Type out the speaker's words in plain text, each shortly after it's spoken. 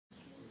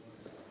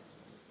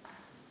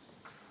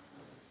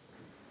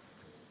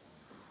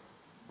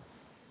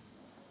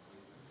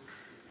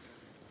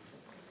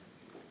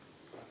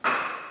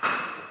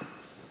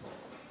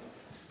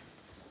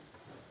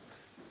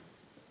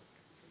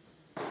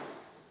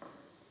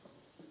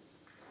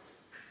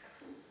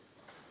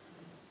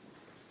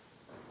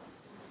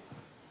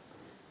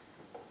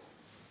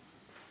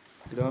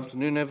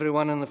afternoon,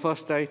 everyone. And the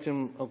first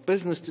item of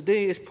business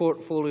today is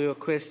portfolio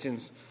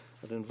questions.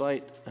 I'd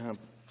invite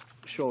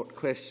short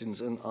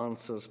questions and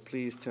answers,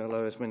 please, to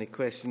allow as many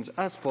questions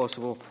as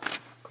possible.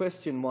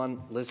 Question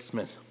 1, Liz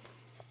Smith.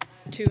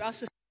 To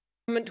ask the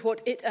Government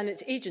what it and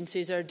its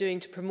agencies are doing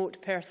to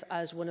promote Perth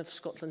as one of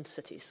Scotland's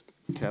cities.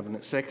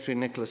 Cabinet Secretary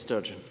Nicola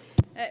Sturgeon.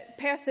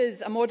 Perth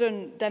is a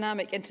modern,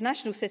 dynamic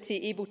international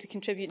city able to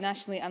contribute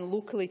nationally and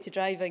locally to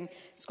driving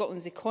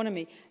Scotland's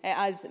economy.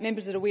 As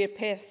members are aware,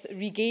 Perth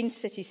regained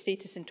city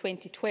status in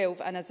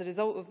 2012 and as a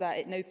result of that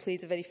it now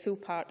plays a very full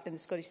part in the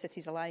Scottish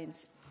Cities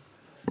Alliance.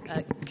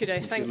 Could I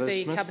thank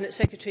the Cabinet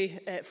Secretary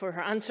for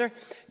her answer?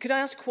 Could I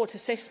ask what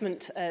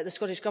assessment the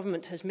Scottish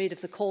Government has made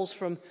of the calls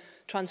from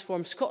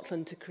Transform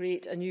Scotland to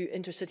create a new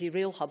intercity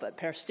rail hub at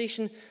Perth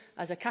Station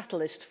as a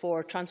catalyst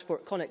for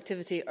transport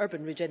connectivity,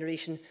 urban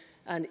regeneration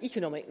and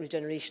economic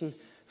regeneration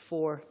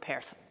for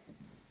Perth?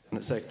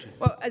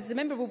 Well, as the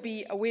member will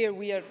be aware,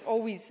 we are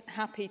always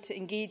happy to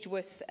engage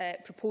with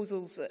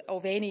proposals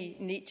of any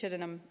nature,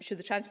 and I'm sure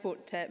the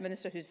Transport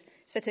Minister, who's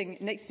sitting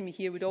next to me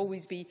here, would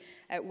always be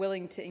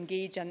willing to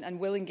engage and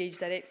will engage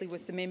directly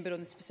with the member on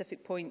the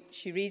specific point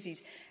she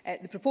raises.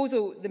 The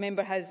proposal the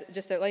member has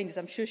just outlined, as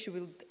I'm sure she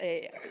will,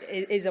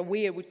 is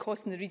aware, would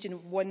cost in the region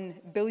of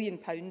 £1 billion.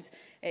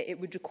 It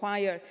would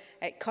require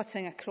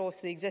cutting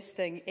across the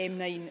existing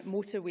M9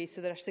 motorway, so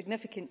there are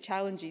significant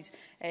challenges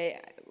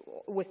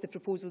with the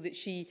proposal that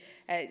she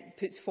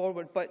puts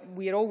forward, but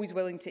we are always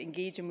willing to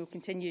engage and will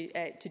continue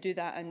to do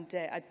that, and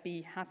I'd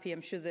be happy,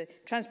 I'm sure the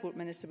Transport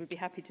Minister would be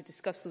happy to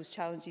discuss those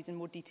challenges in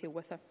more detail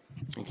with her.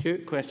 Thank you.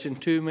 Question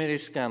 2, Mary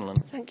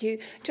Scanlon. Thank you.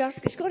 To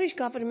ask the Scottish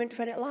Government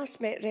when it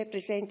last met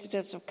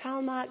representatives of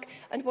CalMac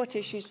and what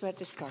issues were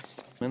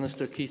discussed.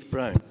 Minister Keith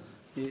Brown.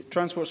 The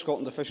Transport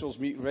Scotland officials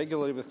meet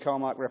regularly with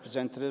CalMac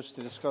representatives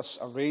to discuss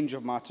a range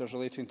of matters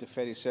relating to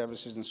ferry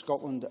services in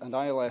Scotland, and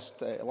I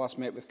last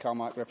met with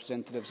CalMac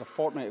representatives a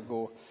fortnight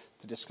ago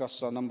to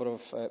discuss a number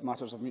of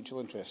matters of mutual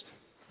interest.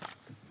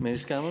 Mary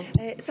Scanlon.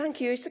 Thank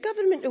you. Is the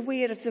Government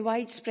aware of the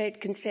widespread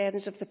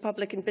concerns of the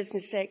public and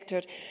business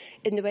sector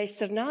in the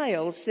Western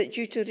Isles that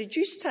due to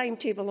reduced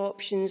timetable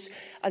options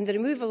and the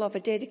removal of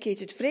a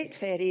dedicated freight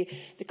ferry,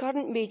 the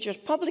current major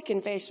public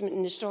investment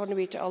in the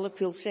Stornoway to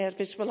Ullapool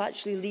service will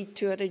actually lead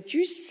to a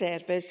reduced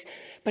service,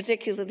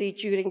 particularly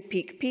during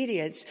peak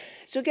periods?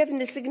 So given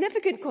the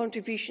significant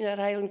contribution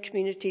our island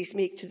communities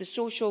make to the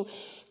social,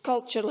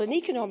 cultural and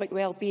economic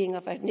well-being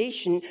of our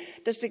nation,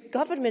 does the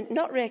Government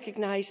not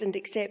recognise and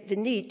accept the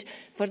need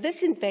for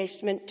this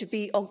investment to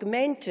be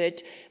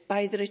augmented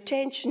by the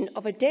retention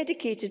of a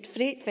dedicated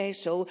freight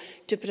vessel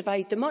to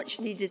provide the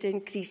much-needed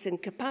increase in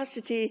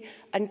capacity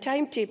and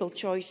timetable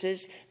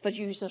choices for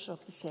users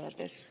of the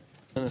service?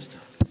 Minister.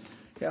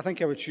 I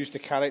think I would choose to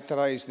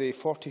characterise the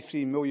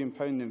 £43 million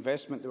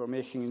investment that we're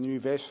making in the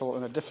new vessel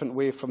in a different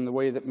way from the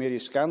way that Mary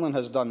Scanlon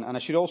has done. And I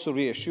should also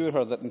reassure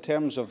her that in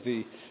terms of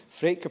the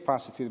freight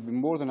capacity, there will be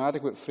more than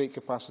adequate freight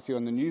capacity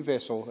on the new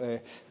vessel,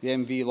 the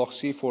MV Loch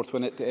Seaforth,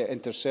 when it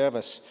enters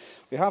service.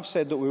 We have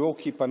said that we will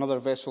keep another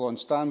vessel on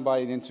standby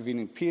in the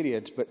intervening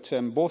period, but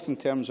both in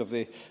terms of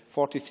the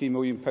 £43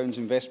 million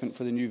investment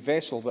for the new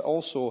vessel, but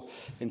also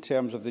in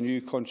terms of the new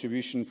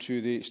contribution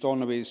to the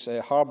Stornoway's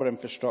harbour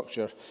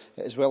infrastructure,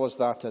 as well as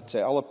that at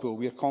Ullapool,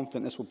 we are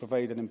confident this will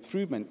provide an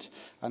improvement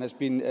and has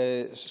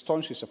been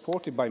staunchly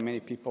supported by many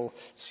people,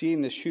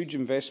 seeing this huge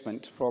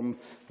investment from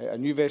a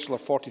new vessel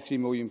of £43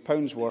 million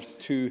worth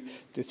to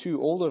the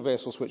two older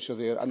vessels which are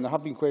there. And there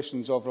have been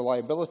questions of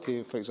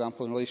reliability, for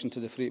example, in relation to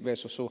the freight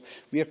vessel. So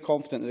we are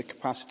confident that the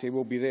capacity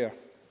will be there.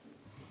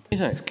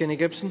 Thanks. Kenny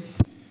Gibson.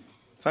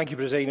 Thank you,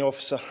 Presiding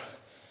Officer.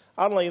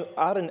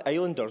 Arran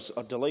Islanders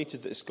are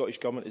delighted that the Scottish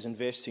Government is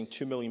investing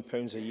 £2 million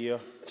a year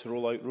to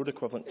roll out road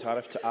equivalent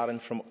tariff to Arran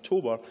from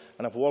October,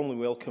 and have warmly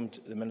welcomed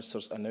the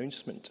Minister's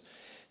announcement.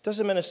 Does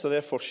the Minister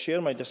therefore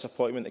share my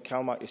disappointment that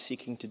CalMac is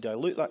seeking to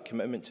dilute that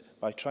commitment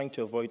by trying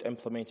to avoid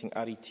implementing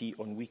RET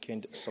on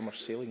weekend summer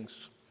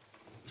sailings?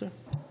 Sir.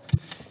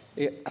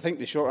 I think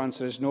the short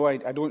answer is no, I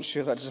don't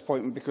share that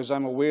disappointment, because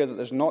I'm aware that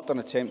there's not an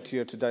attempt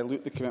here to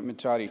dilute the commitment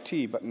to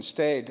RET, but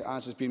instead,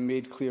 as has been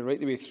made clear right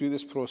the way through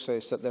this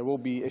process, that there will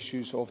be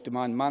issues of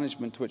demand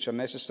management which are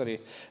necessary.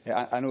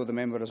 I know the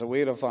member is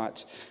aware of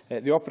that.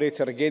 The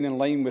operator, again in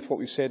line with what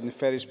we've said in the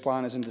Ferries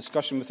Plan, is in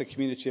discussion with the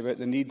community about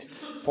the need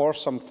for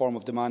some form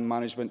of demand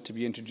management to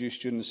be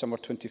introduced during the summer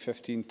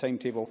 2015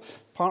 timetable.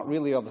 Part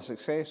really of the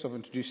success of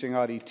introducing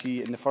RET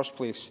in the first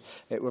place.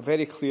 We're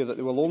very clear that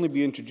they will only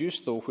be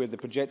introduced, though, where the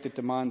projected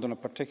demand on a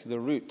particular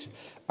route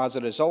as a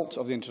result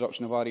of the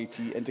introduction of RET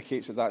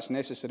indicates that that's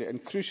necessary.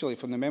 And crucially,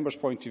 from the member's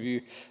point of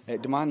view,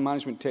 demand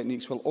management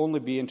techniques will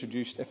only be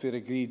introduced if they're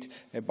agreed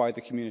by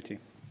the community.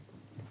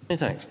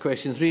 Thanks.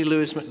 Question 3,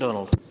 Lewis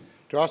Macdonald.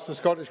 To ask the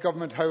Scottish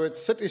Government how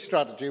its city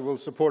strategy will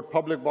support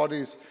public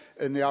bodies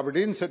in the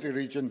Aberdeen city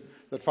region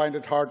that find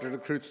it hard to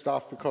recruit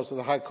staff because of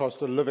the high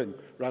cost of living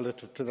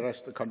relative to the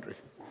rest of the country.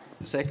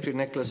 Secretary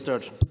Nicola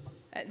Sturgeon.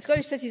 The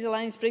Scottish Cities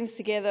Alliance brings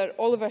together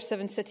all of our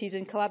 7 cities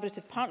in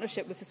collaborative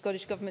partnership with the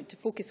Scottish Government to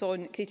focus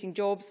on creating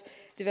jobs,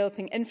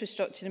 developing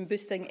infrastructure and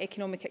boosting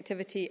economic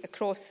activity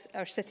across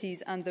our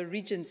cities and their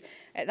regions.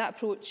 That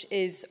approach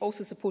is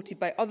also supported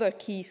by other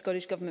key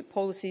Scottish Government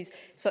policies,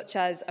 such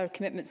as our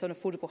commitments on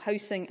affordable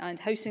housing and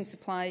housing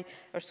supply,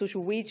 our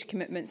social wage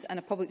commitments and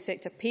a public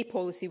sector pay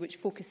policy which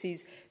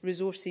focuses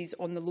resources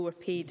on the lower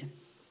paid.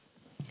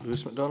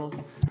 Lewis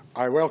Macdonald.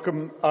 I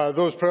welcome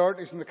those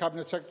priorities in the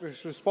Cabinet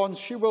Secretary's response.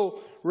 She will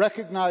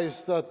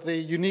recognise that the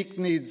unique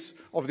needs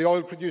of the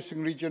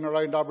oil-producing region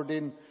around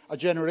Aberdeen a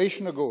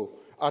generation ago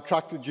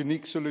attracted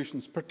unique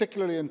solutions,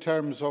 particularly in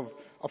terms of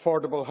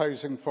affordable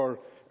housing for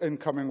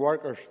incoming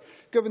workers.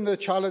 Given the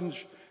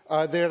challenge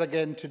there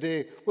again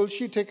today, will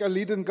she take a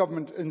lead in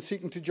government in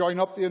seeking to join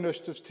up the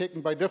initiatives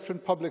taken by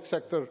different public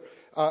sector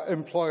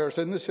employers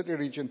in the city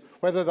region,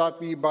 whether that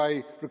be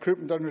by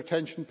recruitment and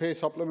retention pay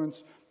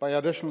supplements, by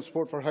additional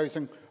support for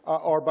housing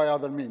or by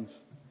other means?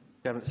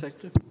 Cabinet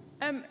Secretary.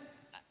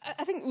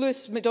 I think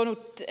Lewis Macdonald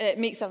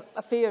makes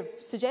a fair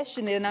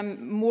suggestion there, and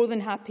I'm more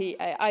than happy,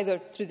 either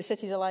through the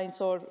Cities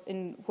Alliance or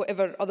in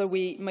whatever other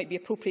way might be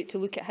appropriate, to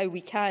look at how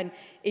we can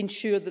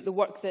ensure that the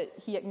work that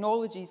he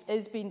acknowledges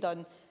is being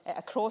done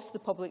across the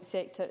public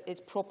sector is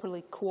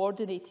properly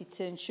coordinated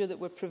to ensure that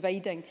we're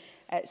providing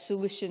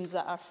solutions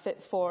that are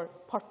fit for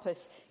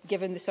purpose,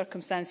 given the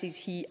circumstances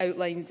he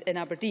outlines in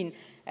Aberdeen.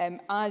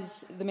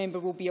 As the member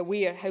will be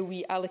aware, how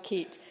we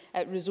allocate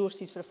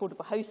resources for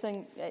affordable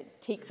housing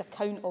takes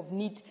account of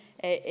need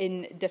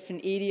in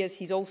different areas.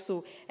 He's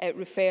also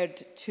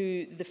referred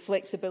to the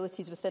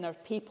flexibilities within our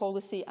pay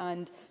policy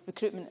and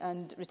recruitment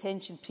and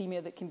retention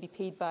premia that can be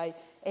paid by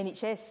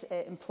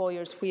NHS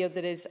employers where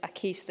there is a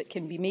case that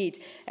can be made.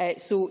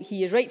 So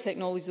he is right to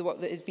acknowledge the work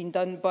that has been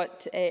done,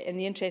 but in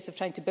the interest of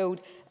trying to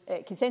build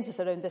consensus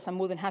around this, I'm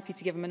more than happy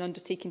to give him an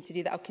undertaking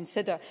today that I'll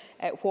consider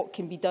what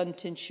can be done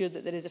to ensure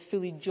that there is a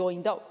fully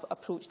joined up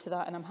approach to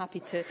that, and I'm happy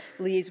to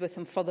liaise with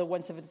him further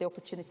once I've had the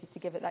opportunity to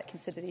give it that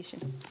consideration.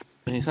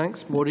 Many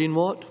thanks. Maureen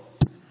Watt.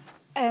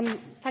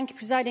 Thank you,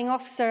 Presiding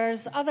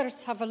Officers.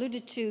 Others have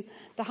alluded to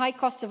the high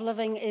cost of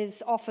living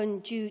is often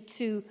due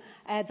to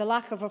the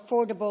lack of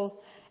affordable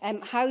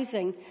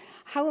housing.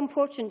 How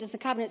important does the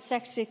Cabinet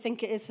Secretary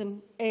think it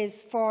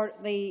is for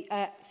the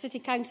City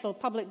Council,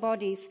 public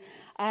bodies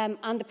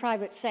and the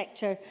private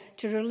sector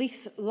to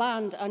release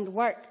land and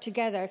work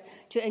together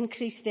to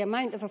increase the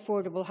amount of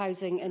affordable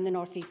housing in the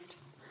North East?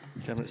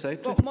 Cabinet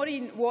Secretary. Well,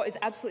 Maureen Watt is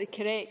absolutely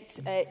correct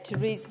to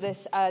raise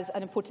this as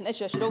an important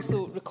issue. I should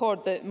also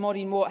record that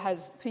Maureen Watt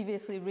has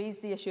previously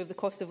raised the issue of the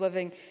cost of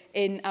living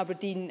in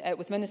Aberdeen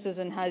with ministers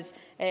and has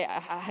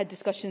had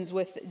discussions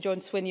with John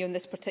Swinney on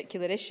this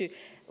particular issue.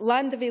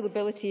 Land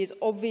availability is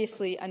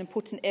obviously an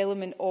important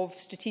element of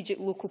strategic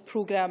local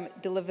programme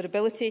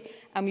deliverability,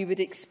 and we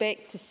would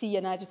expect to see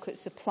an adequate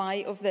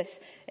supply of this.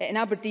 In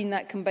Aberdeen,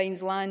 that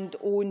combines land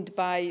owned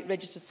by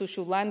registered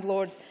social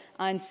landlords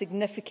and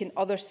significant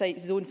other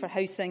sites zoned for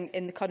housing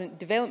in the current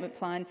development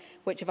plan,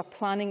 which have a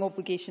planning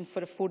obligation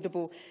for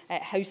affordable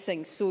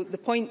housing. So the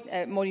point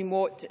Maureen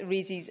Watt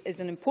raises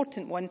is an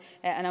important one,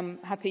 and I'm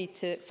happy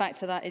to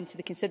factor that into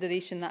the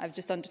consideration that I've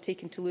just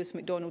undertaken to Lewis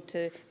Macdonald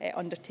to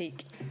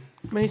undertake.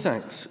 Many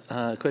thanks.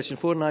 Question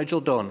 4,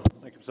 Nigel Don.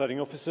 Thank you, Presiding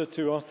Officer.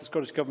 To ask the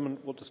Scottish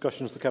Government what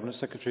discussions the Cabinet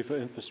Secretary for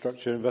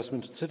Infrastructure,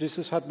 Investment and Cities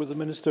has had with the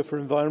Minister for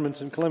Environment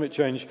and Climate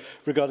Change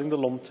regarding the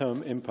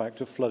long-term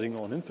impact of flooding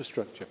on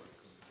infrastructure.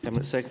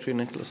 Cabinet Secretary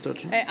Nicola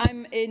Sturgeon.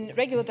 I'm in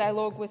regular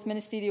dialogue with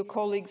ministerial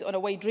colleagues on a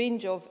wide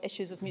range of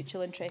issues of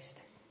mutual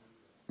interest.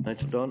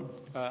 Nigel Don.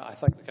 I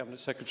thank the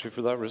Cabinet Secretary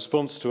for that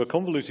response to a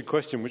convoluted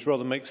question which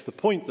rather makes the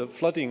point that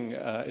flooding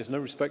is no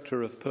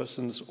respecter of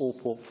persons or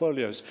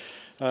portfolios.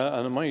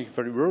 And my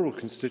very rural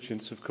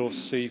constituents, of course,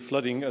 see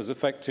flooding as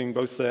affecting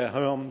both their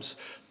homes,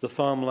 the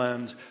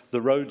farmland,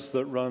 the roads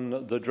that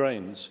run the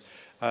drains.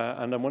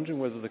 And I'm wondering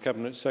whether the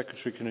Cabinet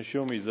Secretary can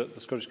assure me that the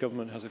Scottish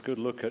Government has a good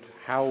look at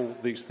how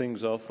these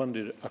things are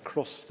funded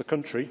across the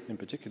country, in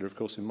particular, of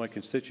course, in my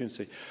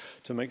constituency,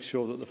 to make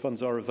sure that the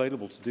funds are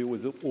available to deal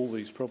with all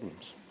these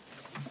problems.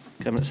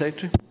 Cabinet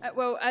Secretary.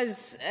 Well,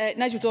 as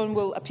Nigel Don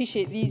will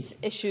appreciate, these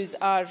issues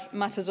are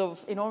matters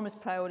of enormous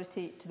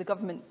priority to the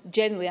Government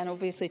generally and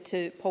obviously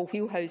to Paul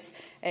Wheelhouse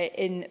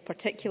in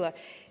particular.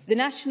 The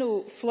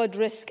National Flood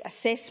Risk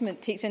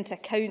Assessment takes into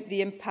account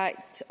the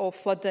impact of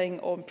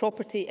flooding on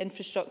property,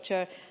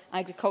 infrastructure,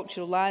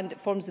 agricultural land. It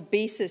forms the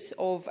basis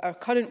of our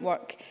current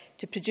work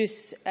to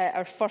produce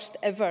our first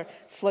ever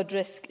flood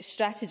risk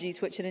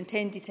strategies, which are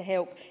intended to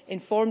help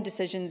inform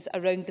decisions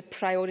around the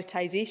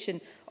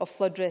prioritisation of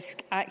flood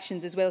risk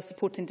actions, as well as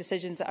supporting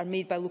decisions that are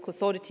made by local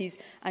authorities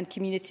and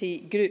community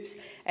groups.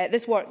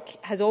 This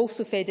work has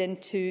also fed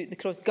into the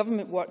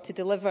cross-government work to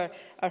deliver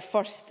our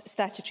first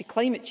statutory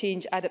climate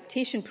change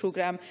adaptation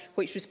programme,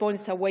 which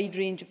responds to a wide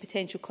range of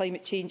potential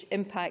climate change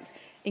impacts,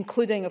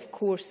 including, of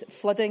course,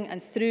 flooding.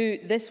 And through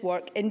this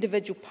work,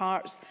 individual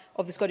parts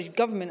of the Scottish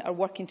Government are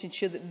working to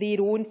ensure that they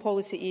their own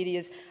policy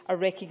areas are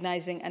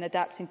recognising and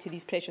adapting to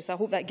these pressures. So I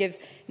hope that gives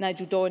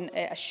Nigel Don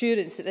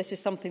assurance that this is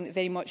something that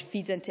very much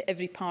feeds into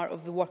every part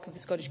of the work of the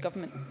Scottish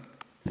Government.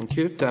 Thank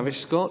you. Tavish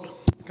Scott.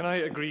 Can I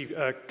agree,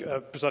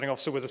 Presiding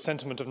Officer, with the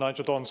sentiment of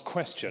Nigel Don's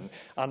question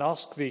and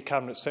ask the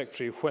Cabinet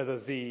Secretary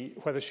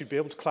whether she'd be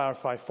able to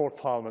clarify for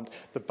Parliament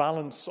the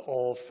balance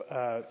of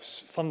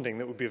funding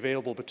that would be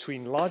available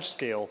between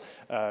large-scale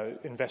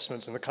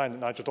investments in the kind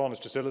that Nigel Don has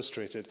just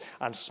illustrated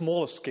and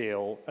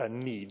smaller-scale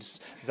needs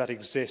that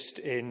exist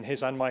in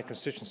his and my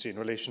constituency in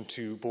relation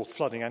to both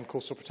flooding and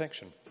coastal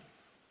protection.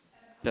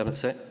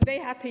 Very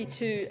happy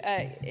to,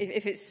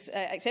 if it's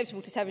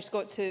acceptable to Tavish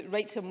Scott, to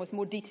write to him with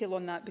more detail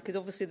on that, because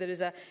obviously there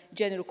is a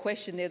general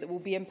question there that will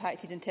be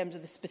impacted in terms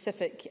of the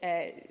specific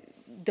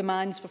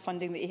demands for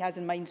funding that he has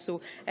in mind.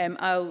 So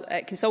I'll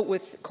consult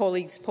with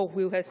colleagues, Paul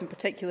Wheelhouse in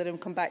particular, and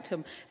come back to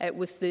him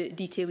with the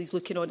detail he's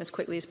looking on as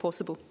quickly as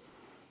possible.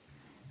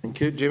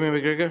 Thank you.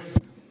 Jamie McGregor.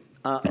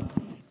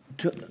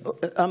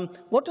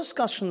 What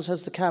discussions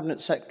has the Cabinet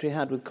Secretary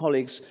had with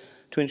colleagues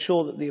to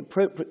ensure that the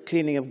appropriate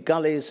cleaning of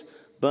gullies,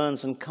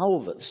 burns and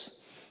culverts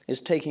is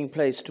taking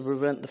place to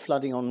prevent the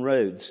flooding on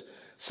roads,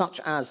 such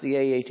as the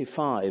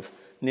A85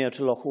 near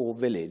to Lochall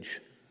Village,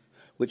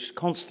 which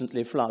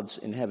constantly floods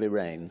in heavy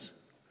rains?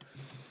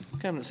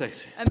 Cabinet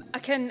Secretary. I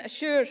can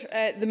assure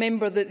the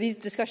member that these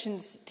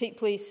discussions take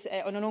place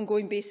on an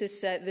ongoing basis.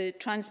 The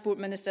Transport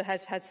Minister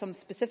has had some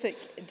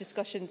specific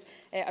discussions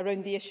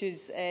around the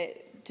issues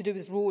to do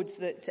with roads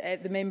that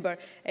the member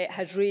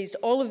has raised.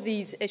 All of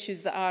these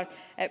issues that are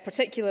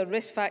particular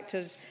risk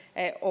factors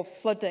of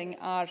flooding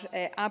are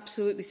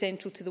absolutely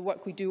central to the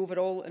work we do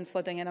overall in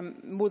flooding, and I'm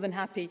more than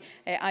happy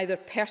either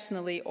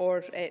personally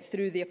or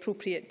through the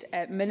appropriate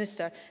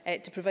minister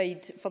to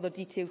provide further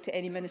detail to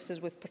any ministers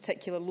with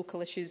particular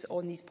local issues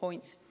on these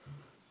points.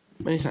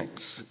 Many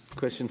thanks.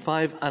 Question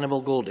 5,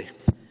 Annabel Goldie.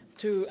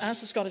 To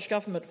ask the Scottish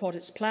Government what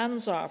its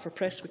plans are for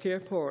Prestwick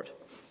Airport.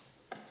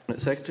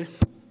 Cabinet Secretary.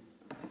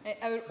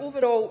 Our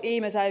overall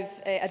aim, as I've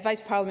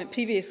advised Parliament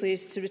previously,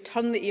 is to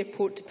return the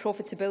airport to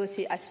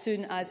profitability as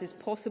soon as is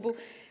possible.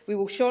 We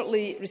will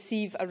shortly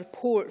receive a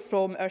report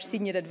from our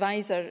senior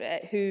adviser,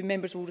 who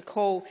members will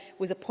recall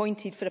was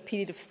appointed for a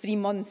period of 3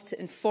 months to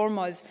inform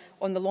us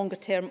on the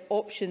longer-term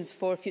options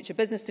for future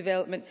business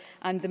development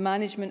and the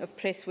management of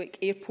Prestwick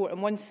Airport.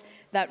 And once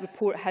that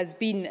report has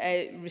been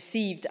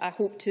received, I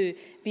hope to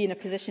be in a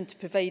position to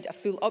provide a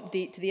full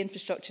update to the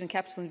Infrastructure and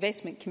Capital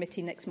Investment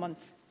Committee next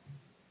month.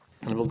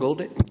 Honourable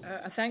Goldie.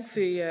 I thank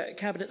the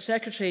Cabinet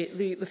Secretary.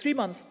 The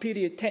 3-month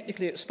period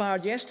technically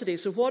expired yesterday,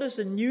 so what is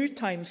the new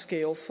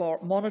timescale for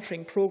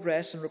monitoring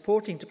progress and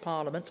reporting to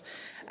Parliament?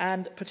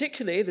 And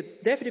particularly, the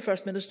Deputy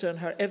First Minister in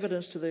her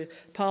evidence to the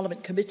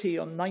Parliament Committee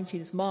on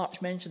 19th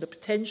March mentioned a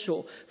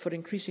potential for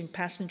increasing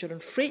passenger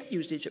and freight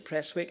usage at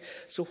Prestwick.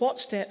 So what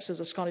steps has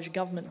the Scottish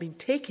Government been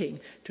taking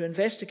to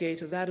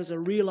investigate if that is a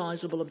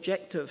realisable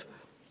objective?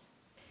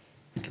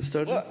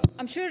 Well,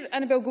 I'm sure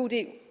Annabel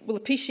Goldie will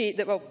appreciate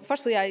that. Well,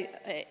 firstly,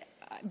 I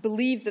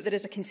believe that there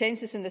is a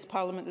consensus in this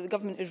Parliament that the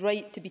Government is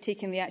right to be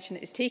taking the action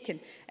it is taken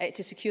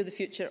to secure the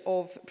future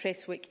of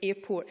Prestwick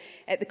Airport.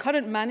 The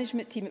current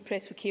management team at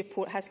Prestwick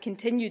Airport has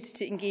continued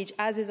to engage,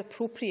 as is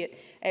appropriate,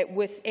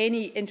 with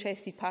any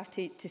interested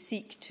party to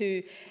seek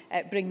to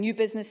bring new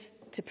business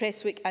to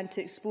Prestwick and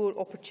to explore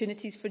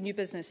opportunities for new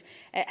business.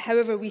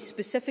 However, we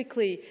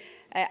specifically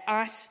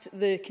asked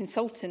the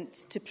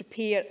consultant to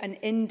prepare an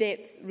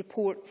in-depth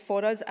report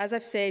for us. As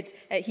I've said,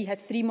 he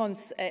had 3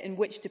 months in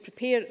which to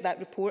prepare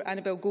that report.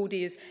 Annabel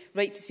Goldie is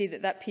right to say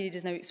that that period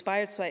is now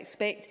expired, so I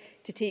expect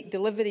to take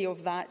delivery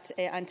of that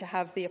and to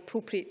have the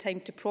appropriate time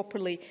to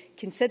properly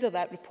consider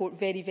that report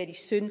very, very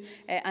soon.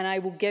 And I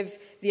will give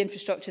the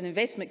Infrastructure and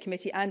Investment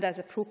Committee and, as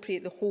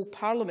appropriate, the whole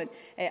Parliament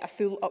a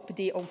full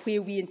update on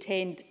where we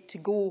intend to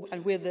go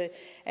and where the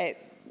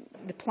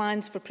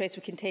plans for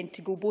Prestwick intend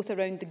to go, both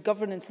around the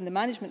governance and the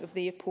management of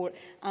the airport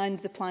and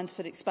the plans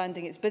for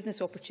expanding its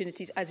business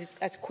opportunities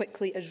as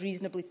quickly as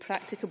reasonably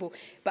practicable.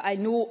 But I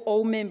know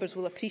all members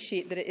will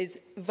appreciate that it is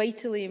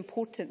vitally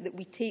important that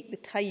we take the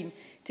time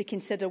to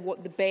consider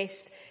what the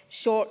best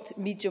short,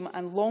 medium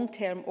and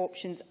long-term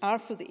options are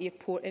for the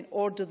airport in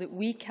order that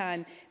we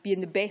can be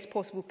in the best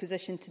possible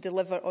position to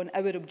deliver on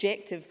our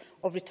objective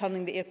of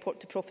returning the airport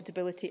to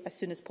profitability as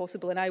soon as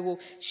possible. And I will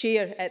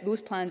share those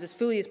plans as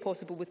fully as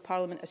possible with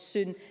Parliament as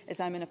soon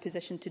as I'm in a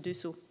position to do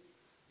so.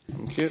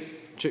 Thank you.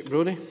 Chick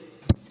Brodie.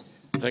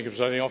 Thank you,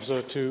 Presiding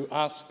Officer. To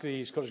ask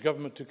the Scottish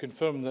Government to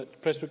confirm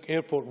that Prestwick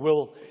Airport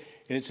will,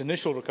 in its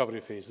initial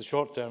recovery phase, the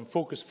short term,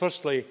 focus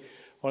firstly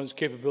on its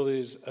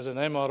capabilities as an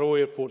MRO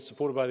airport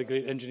supported by the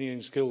great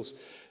engineering skills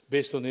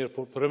based on the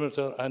airport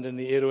perimeter and in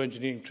the aero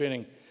engineering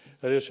training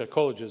at Ayrshire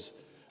colleges,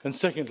 and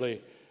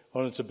secondly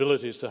on its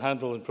abilities to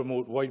handle and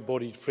promote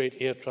wide-bodied freight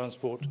air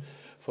transport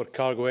for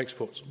cargo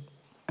exports.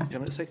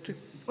 Cabinet Secretary.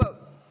 Well,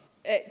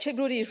 Chick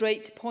Brodie is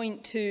right to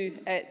point to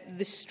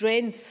the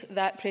strengths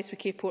that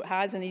Prestwick Airport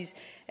has, and he's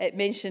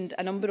mentioned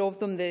a number of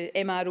them. The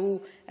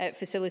MRO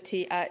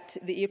facility at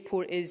the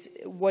airport is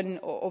one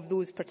of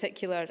those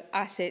particular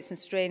assets and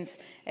strengths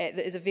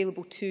that is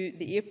available to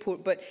the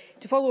airport. But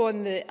to follow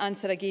on the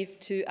answer I gave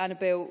to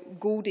Annabel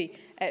Goldie,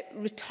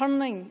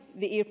 returning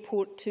the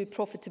airport to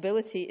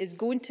profitability is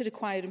going to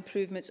require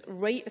improvements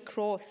right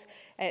across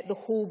the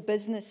whole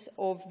business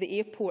of the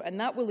airport, and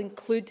that will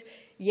include,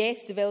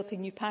 yes,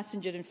 developing new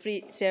passenger and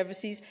freight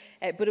services,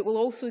 but it will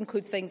also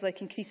include things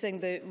like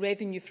increasing the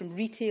revenue from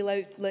retail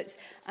outlets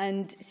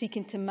and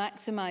seeking to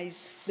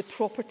maximise the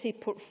property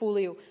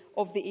portfolio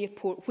of the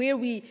airport. Where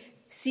we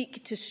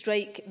seek to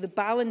strike the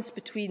balance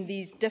between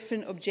these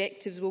different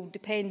objectives will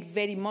depend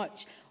very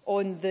much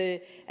on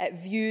the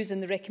views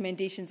and the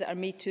recommendations that are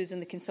made to us in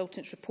the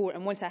consultant's report.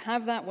 And once I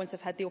have that, once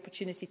I've had the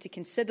opportunity to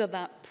consider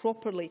that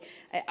properly,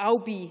 I'll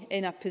be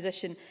in a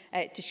position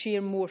to share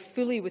more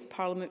fully with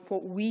Parliament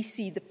what we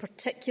see the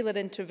particular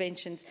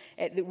interventions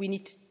that we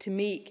need to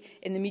make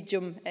in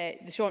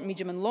the short,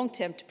 medium and long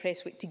term to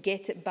Prestwick to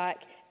get it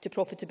back to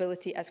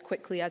profitability as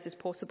quickly as is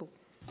possible.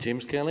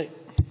 James Kelly.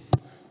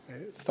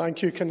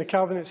 Thank you. Can the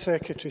Cabinet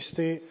Secretary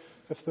state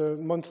if the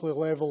monthly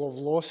level of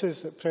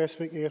losses at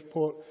Prestwick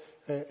Airport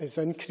is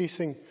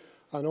increasing,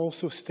 and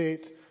also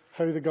state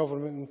how the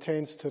Government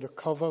intends to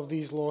recover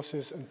these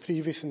losses and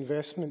previous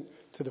investment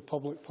to the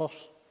public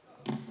purse?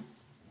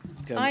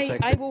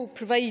 I will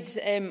provide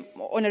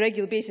on a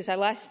regular basis. I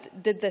last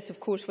did this, of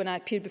course, when I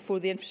appeared before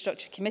the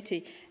Infrastructure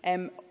Committee,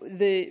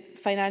 the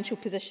financial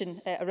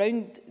position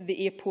around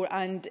the airport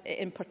and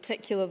in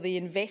particular the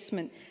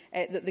investment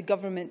that the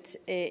Government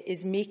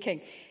is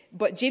making.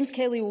 But James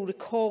Kelly will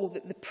recall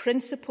that the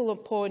principle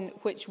upon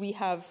which we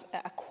have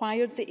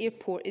acquired the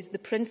airport is the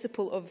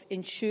principle of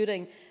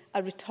ensuring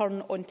a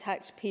return on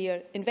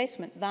taxpayer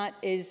investment. That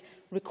is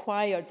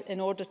required in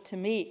order to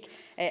make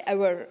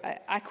our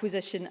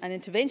acquisition and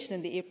intervention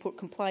in the airport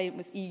compliant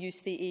with EU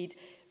state aid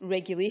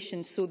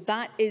regulations. So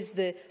that is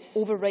the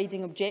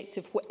overriding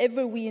objective.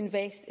 Whatever we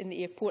invest in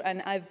the airport,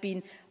 and I've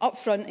been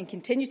upfront and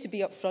continue to be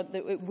upfront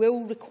that it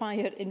will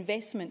require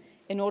investment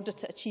in order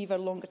to achieve our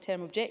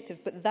longer-term objective.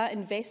 But that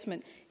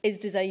investment is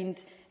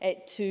designed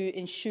to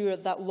ensure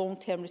that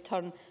long-term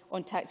return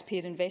on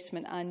taxpayer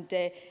investment, and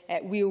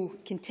we'll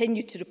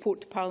continue to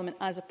report to Parliament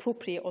as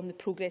appropriate on the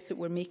progress that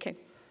we're making.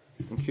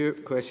 Thank you.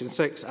 Question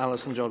 6,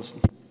 Alison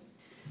Johnson.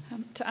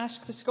 To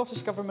ask the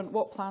Scottish Government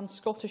what plans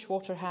Scottish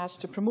Water has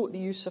to promote the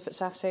use of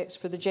its assets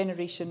for the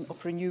generation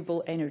of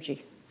renewable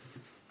energy.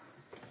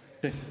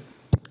 Okay.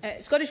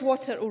 Scottish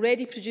Water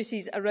already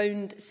produces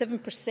around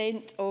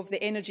 7% of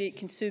the energy it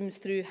consumes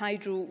through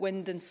hydro,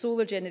 wind and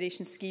solar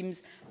generation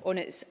schemes on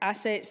its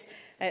assets.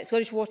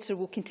 Scottish Water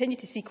will continue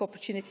to seek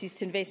opportunities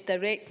to invest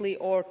directly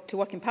or to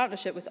work in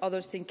partnership with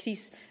others to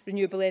increase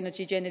renewable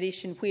energy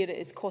generation where it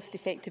is cost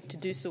effective to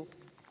do so.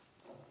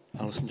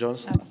 Alison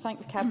Johnson. I thank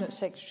the Cabinet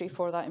Secretary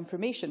for that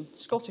information.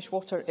 Scottish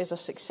Water is a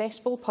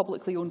successful,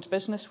 publicly owned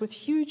business with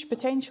huge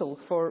potential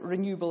for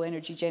renewable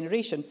energy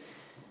generation.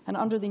 And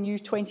under the new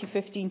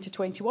 2015 to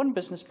 21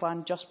 business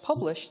plan just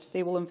published,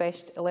 they will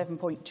invest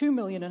 £11.2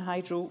 million in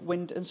hydro,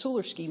 wind and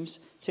solar schemes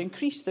to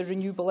increase the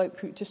renewable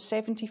output to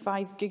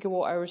 75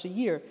 gigawatt-hours a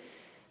year.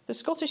 The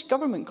Scottish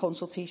Government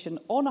consultation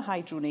on a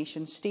hydro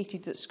nation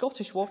stated that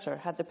Scottish Water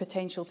had the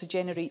potential to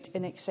generate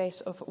in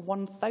excess of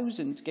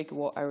 1,000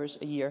 gigawatt-hours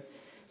a year.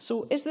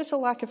 So is this a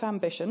lack of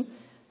ambition?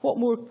 What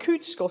more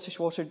could Scottish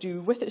Water do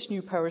with its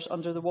new powers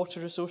under the Water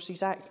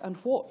Resources Act, and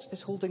what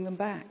is holding them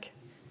back?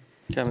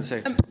 Cabinet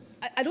Secretary.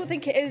 I don't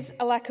think it is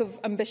a lack of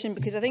ambition,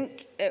 because I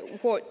think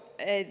what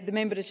the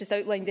member has just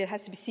outlined there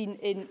has to be seen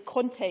in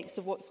context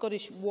of what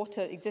Scottish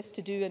Water exists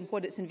to do and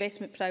what its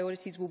investment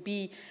priorities will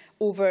be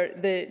over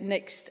the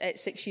next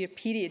 6-year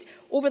period.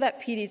 Over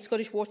that period,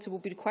 Scottish Water will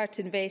be required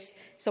to invest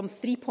some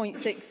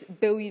 £3.6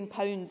 billion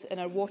in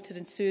our water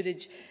and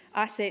sewerage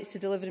assets to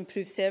deliver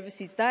improved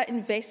services. That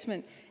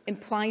investment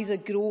implies a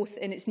growth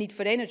in its need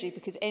for energy,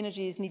 because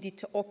energy is needed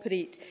to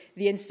operate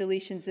the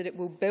installations that it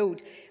will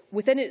build.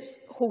 Within its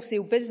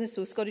wholesale business,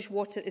 so Scottish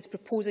Water is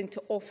proposing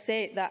to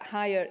offset that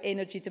higher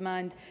energy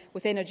demand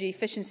with energy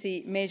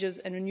efficiency measures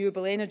and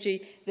renewable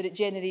energy that it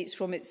generates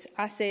from its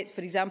assets,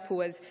 for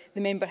example, as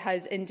the member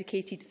has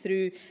indicated,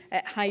 through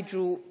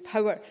hydro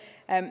power.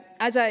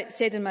 As I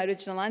said in my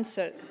original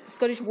answer,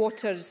 Scottish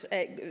Water's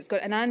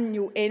got an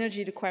annual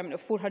energy requirement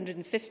of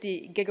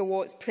 450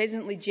 gigawatts,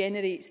 presently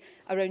generates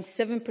around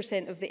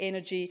 7% of the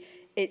energy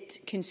it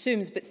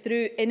consumes, but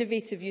through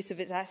innovative use of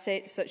its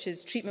assets such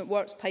as treatment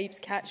works, pipes,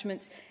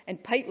 catchments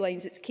and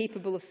pipelines, it's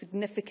capable of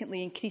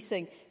significantly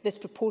increasing this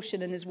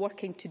proportion and is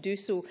working to do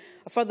so.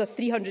 A further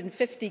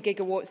 350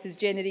 gigawatts is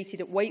generated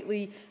at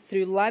Whiteley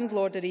through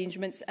landlord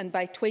arrangements, and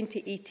by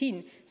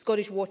 2018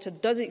 Scottish Water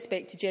does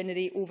expect to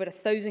generate over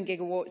 1,000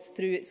 gigawatts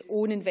through its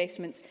own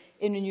investments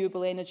in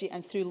renewable energy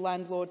and through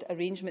landlord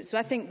arrangements. So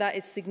I think that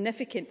is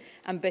significant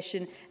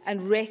ambition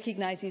and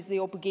recognises the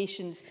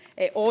obligations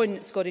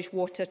on Scottish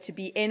Water to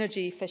be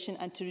energy efficient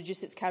and to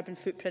reduce its carbon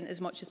footprint as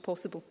much as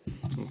possible.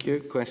 Thank you.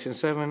 Question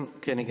 7,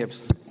 Kenny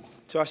Gibson.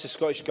 To ask the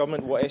Scottish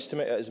Government what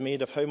estimate it has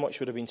made of how much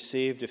would have been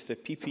saved if the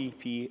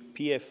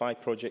PFI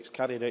projects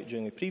carried out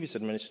during the previous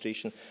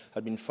administration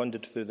had been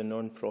funded through the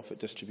non-profit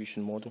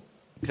distribution model.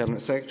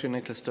 Cabinet Secretary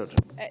Nicola Sturgeon.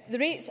 The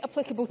rates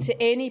applicable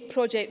to any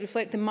project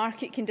reflect the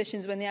market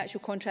conditions when the actual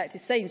contract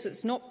is signed, so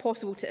it's not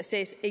possible to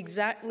assess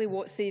exactly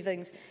what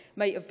savings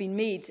might have been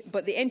made.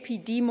 But the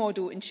NPD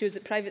model ensures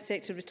that private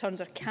sector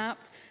returns are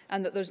capped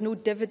and that there is no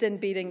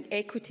dividend-bearing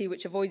equity,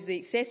 which avoids the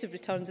excessive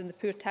returns and the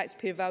poor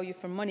taxpayer value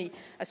for money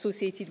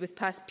associated with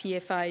past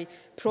PFI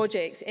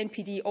projects.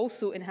 NPD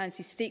also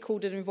enhances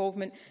stakeholder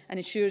involvement and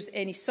ensures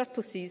any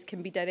surpluses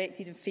can be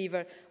directed in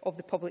favour of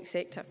the public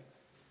sector.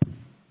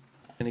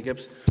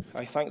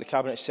 I thank the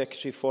Cabinet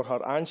Secretary for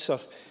her answer.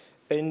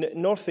 In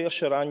North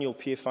Ayrshire, annual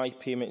PFI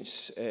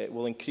payments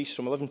will increase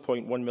from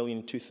 £11.1 million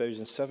in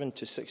 2007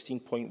 to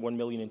 £16.1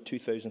 million in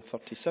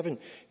 2037,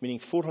 meaning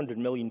 £400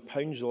 million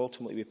will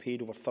ultimately be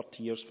paid over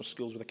 30 years for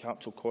schools with a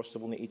capital cost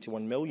of only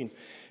 £81 million.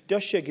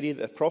 Does she agree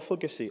that the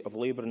profligacy of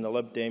Labour and the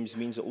Lib Dems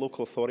means that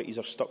local authorities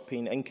are stuck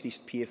paying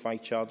increased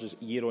PFI charges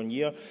year on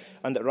year,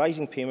 and that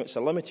rising payments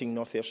are limiting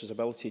North Ayrshire's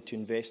ability to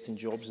invest in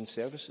jobs and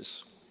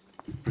services?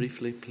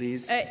 Briefly,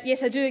 please.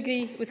 Yes, I do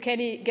agree with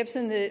Kenny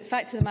Gibson. The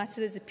fact of the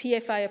matter is the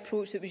PFI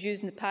approach that was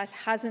used in the past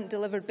hasn't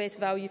delivered best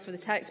value for the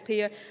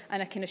taxpayer,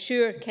 and I can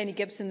assure Kenny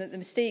Gibson that the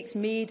mistakes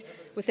made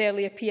with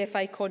earlier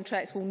PFI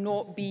contracts will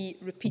not be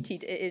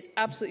repeated. It is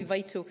absolutely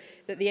vital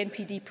that the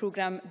NPD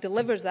programme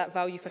delivers that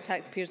value for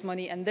taxpayers'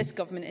 money, and this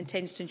government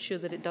intends to ensure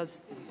that it does.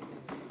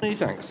 Many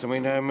thanks. And we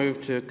now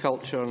move to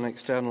Culture and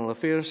External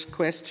Affairs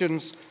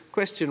questions.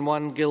 Question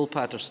 1, Gil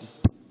Patterson.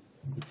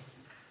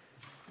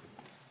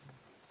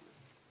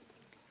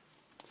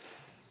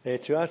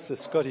 To ask the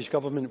Scottish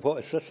Government what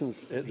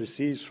assistance it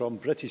receives from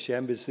British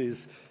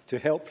embassies to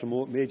help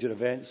promote major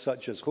events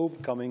such as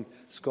Homecoming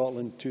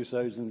Scotland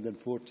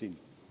 2014.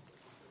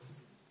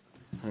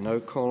 I now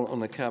call on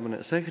the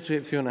Cabinet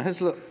Secretary, Fiona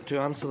Hislop, to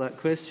answer that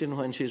question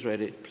when she is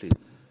ready, please.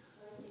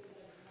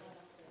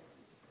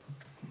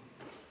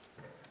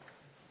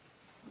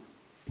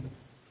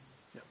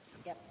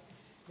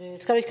 The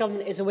Scottish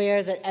Government is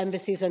aware that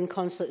embassies and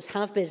consulates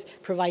have been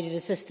provided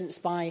assistance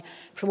by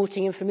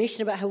promoting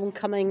information about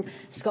Homecoming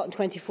Scotland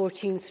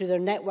 2014 through their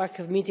network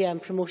of media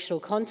and promotional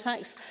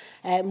contacts.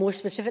 More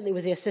specifically,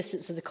 with the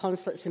assistance of the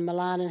consulates in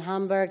Milan and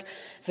Hamburg,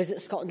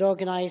 Visit Scotland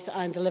organised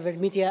and delivered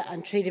media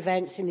and trade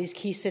events in these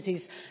key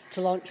cities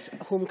to launch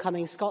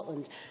Homecoming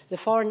Scotland. The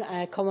Foreign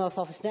Commonwealth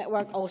Office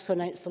Network also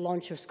announced the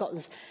launch of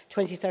Scotland's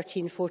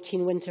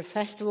 2013-14 Winter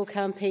Festival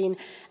campaign,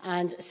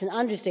 and St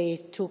Andrew's Day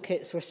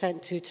toolkits were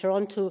sent to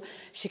Toronto,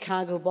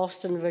 Chicago,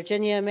 Boston,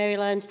 Virginia,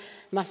 Maryland,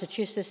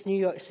 Massachusetts, New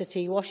York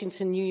City,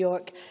 Washington, New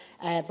York,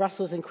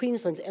 Brussels and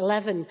Queensland,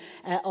 11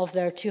 of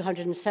their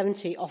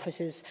 270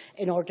 offices,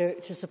 in order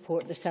to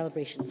support the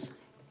celebrations.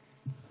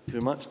 Thank you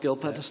very much. Gil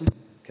Patterson.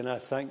 Can I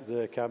thank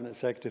the Cabinet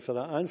Secretary for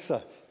that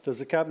answer? Does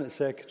the Cabinet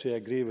Secretary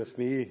agree with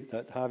me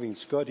that having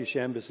Scottish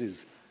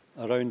embassies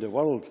around the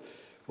world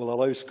will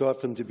allow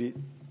Scotland to be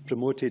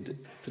promoted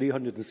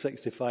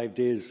 365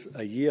 days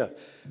a year,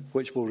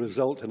 which will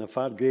result in a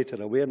far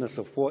greater awareness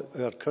of what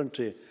our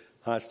country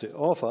has to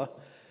offer,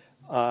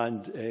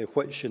 and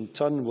which in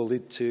turn will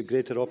lead to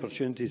greater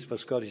opportunities for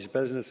Scottish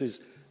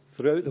businesses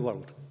throughout the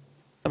world?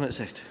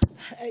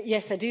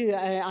 Yes, I do.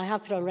 I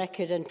have put on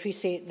record and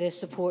appreciate the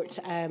support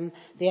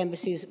the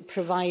embassies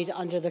provide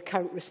under their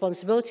current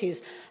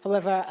responsibilities.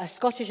 However, a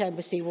Scottish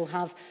embassy will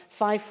have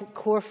 5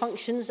 core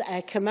functions: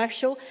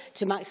 commercial,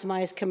 to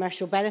maximise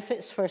commercial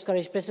benefits for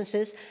Scottish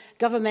businesses;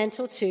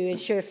 governmental, to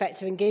ensure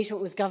effective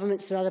engagement with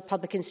governments and other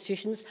public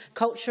institutions;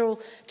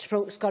 cultural, to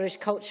promote Scottish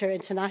culture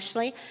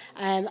internationally;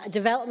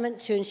 development,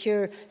 to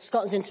ensure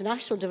Scotland's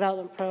international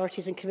development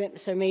priorities and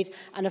commitments are made;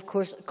 and, of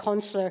course,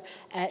 consular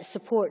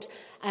support.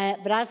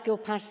 But as Gil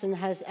Patterson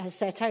has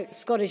set out,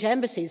 Scottish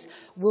embassies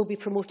will be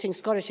promoting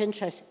Scottish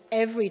interests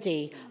every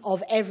day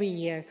of every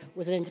year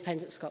with an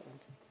independent Scotland.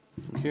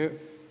 Thank you.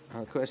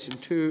 Question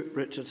 2,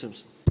 Richard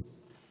Simpson.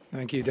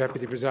 Thank you,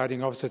 Deputy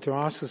Presiding Officer. To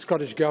ask the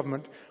Scottish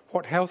Government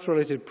what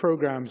health-related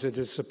programmes it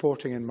is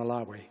supporting in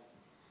Malawi.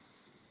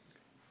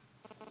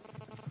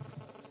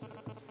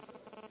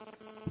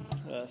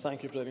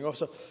 Thank you, Presiding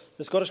Officer.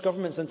 The Scottish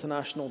Government's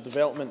International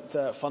Development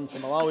Fund for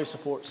Malawi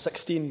supports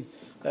 16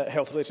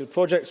 health-related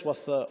projects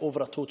worth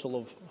over a total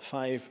of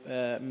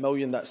 £5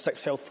 million. That's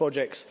 6 health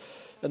projects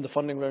in the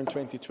funding round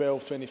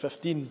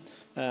 2012-2015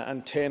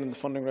 and 10 in the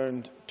funding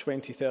round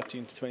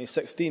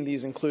 2013-2016.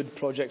 These include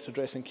projects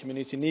addressing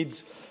community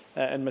needs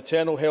in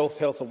maternal health,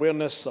 health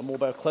awareness, a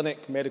mobile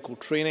clinic, medical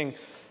training,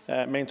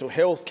 mental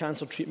health,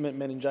 cancer treatment,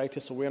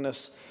 meningitis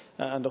awareness,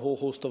 and a whole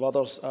host of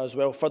others as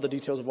well. Further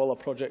details of all our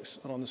projects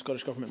are on the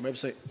Scottish Government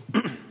website.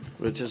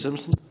 Richard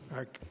Simpson.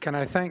 Can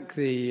I thank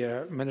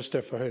the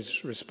Minister for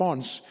his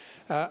response?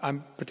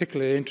 I'm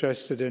particularly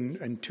interested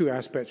in 2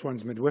 aspects.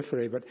 One's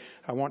midwifery, but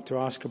I want to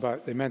ask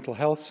about the mental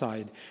health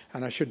side.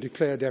 And I should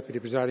declare, Deputy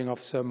Presiding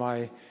Officer,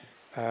 my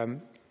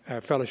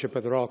fellowship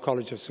at the Royal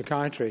College of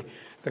Psychiatry.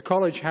 The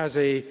college has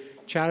a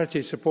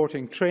charity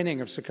supporting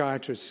training of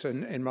psychiatrists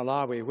in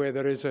Malawi, where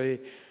there is a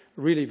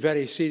really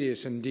very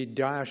serious, indeed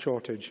dire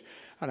shortage.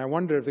 And I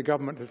wonder if the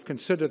government has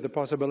considered the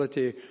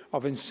possibility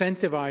of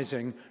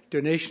incentivising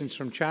donations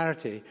from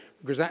charity,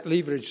 because that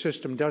leverage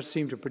system does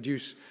seem to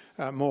produce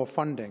more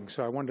funding.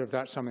 So I wonder if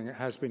that's something that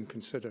has been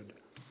considered.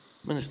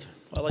 Minister.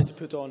 I'd like to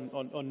put on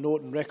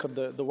note and record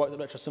the work that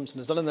Richard Simpson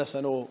has done in this.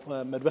 I know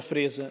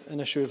midwifery is an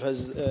issue of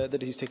his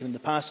that he's taken in the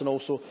past, and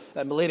also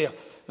malaria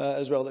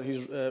as well, that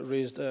he's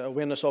raised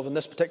awareness of. In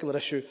this particular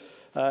issue,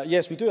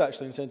 yes, we do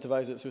actually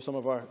incentivise it through some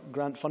of our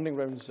grant funding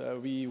rounds.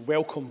 We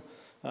welcome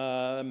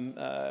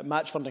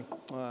match funding,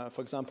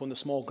 for example, in the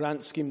small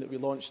grant scheme that we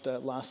launched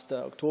last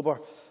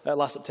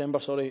September,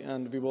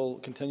 and we will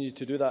continue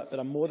to do that. But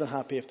I'm more than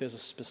happy if there's a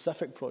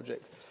specific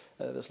project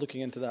that's looking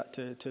into that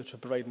to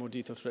provide more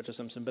detail to Richard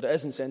Simpson. But it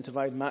is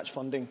incentivised. Match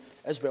funding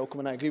is welcome,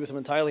 and I agree with him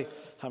entirely.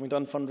 Having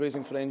done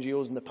fundraising for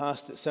NGOs in the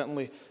past, it's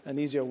certainly an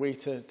easier way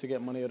to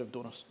get money out of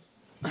donors.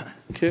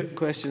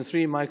 Question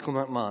 3, Michael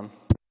McMahon.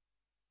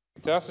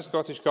 To ask the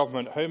Scottish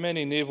Government how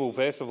many naval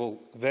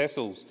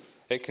vessels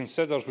it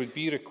considers would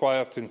be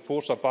required to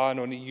enforce a ban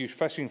on EU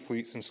fishing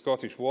fleets in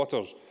Scottish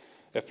waters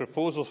if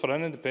proposals for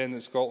an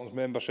independent Scotland's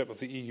membership of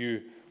the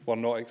EU were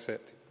not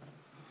accepted.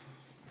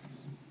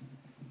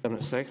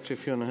 Cabinet Secretary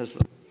Fiona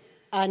Hislop.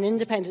 An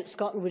independent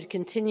Scotland would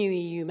continue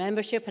EU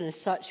membership, and as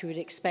such we would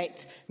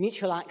expect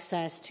mutual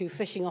access to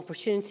fishing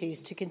opportunities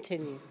to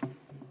continue.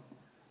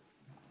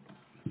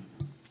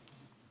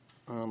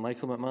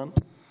 Michael McMahon.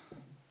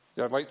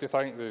 Yeah, I'd like to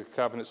thank the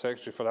Cabinet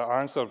Secretary for that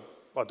answer.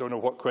 I don't know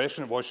what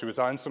question it was she was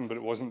answering, but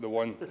it wasn't the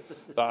one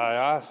that I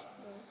asked.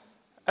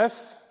 If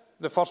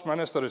the First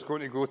Minister is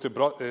going to go to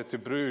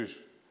Bruges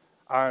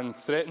and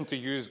threaten to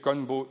use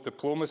gunboat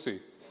diplomacy,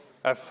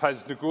 if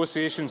his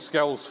negotiation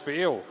skills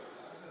fail,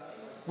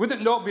 would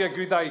it not be a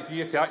good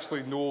idea to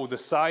actually know the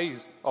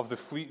size of the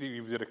fleet that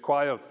you would be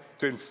required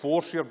to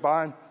enforce your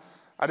ban?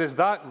 And is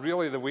that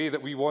really the way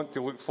that we want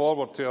to look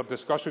forward to our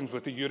discussions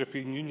with the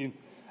European Union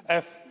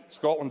if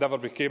Scotland ever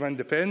became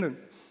independent?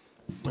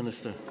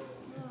 Minister.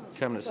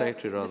 Cabinet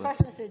Secretary, rather. The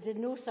First Minister did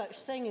no such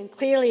thing, and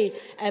clearly,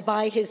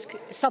 by his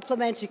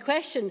supplementary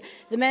question,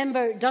 the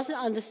member doesn't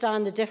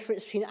understand the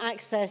difference between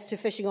access to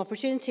fishing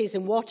opportunities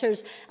in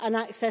waters and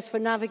access for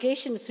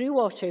navigation through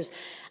waters.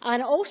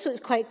 And also,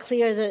 it's quite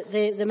clear that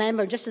the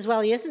member, just as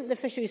well he isn't the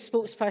fisheries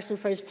spokesperson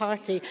for his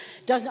party,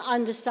 doesn't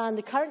understand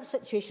the current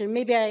situation.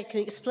 Maybe I can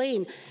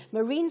explain.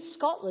 Marine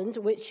Scotland,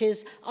 which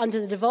is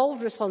under the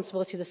devolved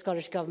responsibility of the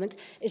Scottish Government,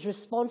 is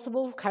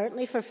responsible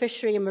currently for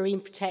fishery and marine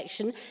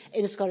protection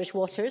in Scottish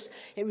waters.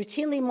 It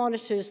routinely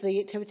monitors the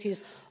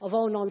activities of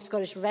all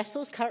non-Scottish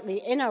vessels currently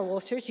in our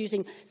waters,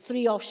 using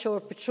 3 offshore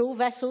patrol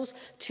vessels,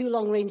 2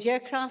 long-range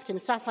aircraft and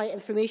satellite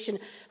information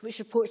which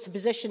reports the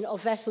position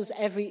of vessels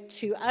every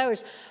 2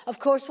 hours. Of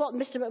course, what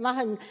Mr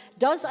McMahon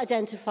does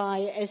identify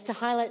is to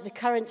highlight the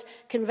current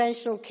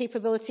conventional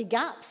capability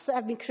gaps that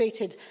have been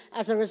created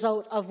as a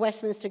result of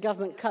Westminster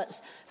Government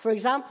cuts. For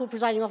example,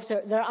 Presiding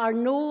Officer, there are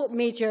no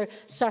major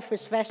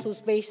surface vessels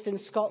based in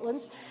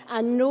Scotland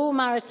and no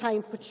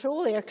maritime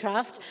patrol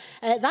aircraft.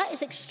 That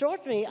is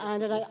extraordinary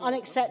and an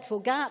unacceptable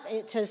gap.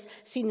 It has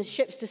seen the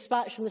ships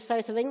dispatched from the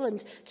south of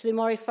England to the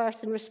Moray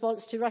Firth in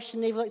response to Russian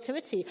naval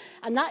activity.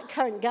 And that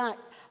current gap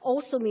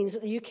also means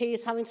that the UK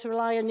is having to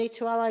rely on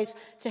NATO allies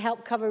to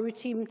help cover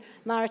routine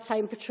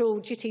maritime patrol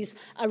duties,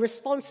 a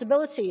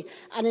responsibility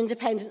an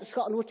independent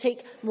Scotland will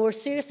take more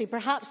seriously.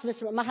 Perhaps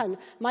Mr McMahon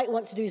might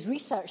want to do his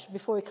research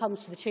before he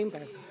comes to the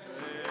Chamber.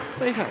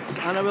 Many thanks.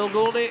 Anna Will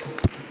Goldie.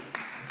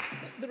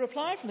 The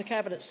reply from the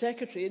Cabinet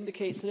Secretary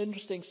indicates an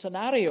interesting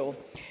scenario.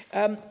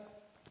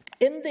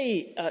 In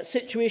the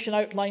situation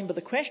outlined by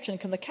the question,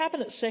 can the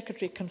Cabinet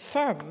Secretary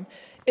confirm,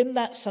 in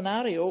that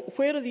scenario,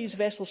 where are these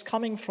vessels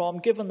coming from,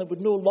 given there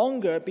would no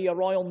longer be a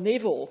Royal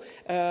Naval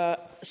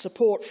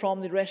support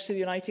from the rest of the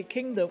United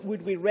Kingdom?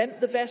 Would we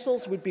rent the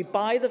vessels? Would we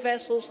buy the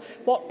vessels?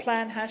 What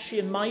plan has she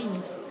in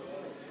mind?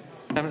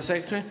 Cabinet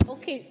Secretary.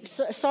 Okay,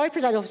 sorry,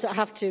 President Officer, I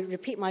have to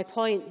repeat my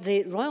point.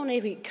 The Royal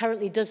Navy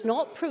currently does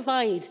not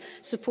provide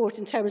support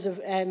in terms of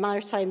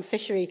maritime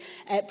fishery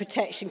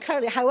protection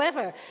currently.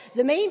 However,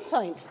 the main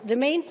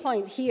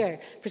point here,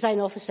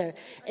 President Officer,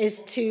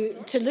 is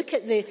to look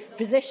at the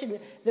position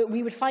that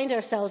we would find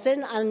ourselves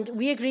in, and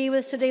we agree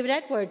with Sir David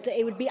Edward that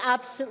it would be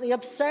absolutely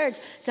absurd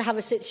to have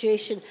a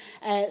situation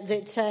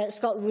that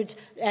Scotland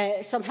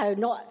would somehow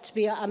not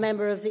be a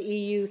member of the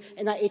EU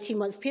in that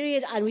 18-month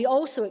period, and we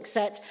also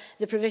accept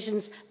the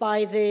provisions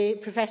by the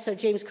Professor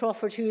James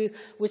Crawford, who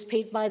was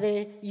paid by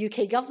the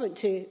UK Government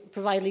to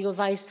provide legal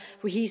advice,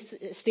 where he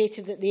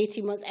stated that the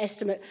 18-month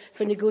estimate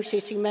for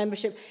negotiating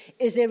membership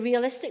is a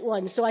realistic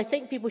one. So I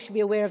think people should be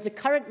aware of the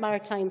current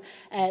maritime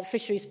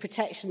fisheries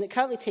protection that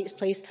currently takes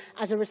place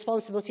as a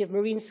responsibility of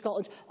Marine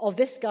Scotland, of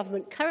this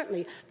Government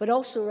currently, but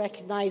also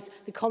recognise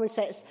the common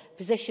sense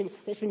position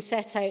that's been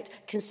set out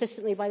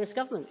consistently by this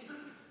Government.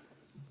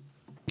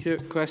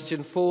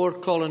 Question 4,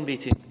 Colin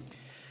Beattie.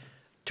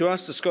 To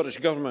ask the Scottish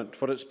Government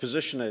what its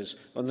position is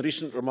on the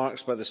recent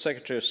remarks by the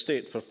Secretary of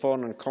State for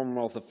Foreign and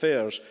Commonwealth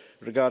Affairs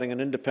regarding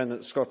an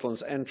independent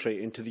Scotland's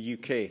entry into the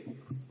UK.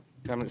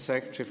 Cabinet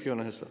Secretary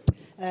Fiona Hislop.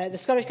 The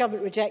Scottish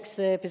Government rejects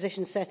the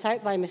position set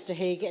out by Mr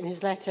Hague in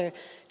his letter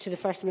to the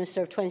First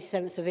Minister of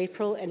 27th of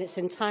April in its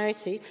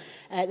entirety.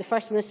 The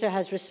First Minister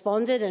has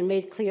responded and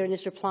made clear in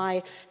his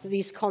reply that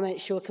these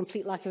comments show a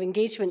complete lack of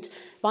engagement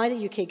by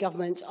the UK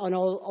Government on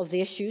all of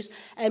the issues,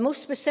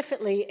 most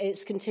specifically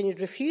its continued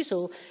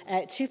refusal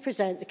to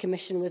present the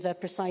Commission with a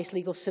precise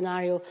legal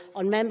scenario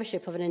on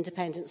membership of an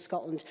independent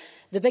Scotland.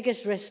 The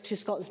biggest risk to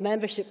Scotland's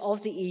membership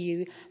of the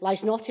EU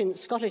lies not in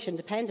Scottish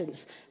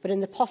independence, but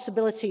in the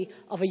possibility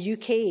of a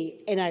UK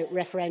in-out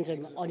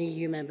referendum on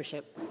EU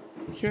membership.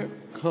 Thank you.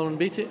 Colin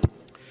Beattie.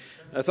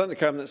 I thank the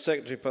Cabinet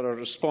Secretary for her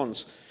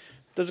response.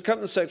 Does the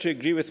Cabinet Secretary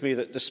agree with me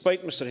that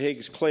despite Mr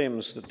Hague's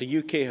claims that the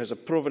UK has a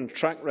proven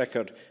track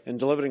record in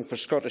delivering for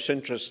Scottish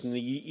interests in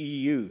the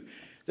EU,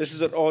 this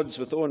is at odds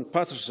with Owen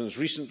Paterson's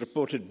recent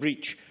reported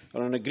breach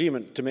on an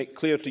agreement to make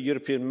clear to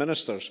European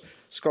ministers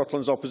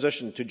Scotland's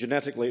opposition to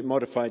genetically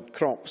modified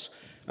crops,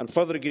 and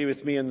further agree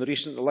with me in the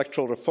recent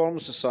Electoral Reform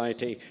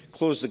Society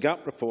Close the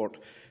Gap report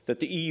that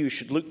the EU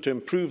should look to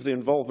improve the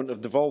involvement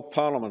of devolved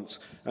parliaments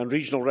and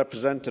regional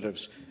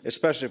representatives,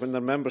 especially when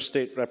their member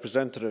state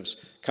representatives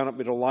cannot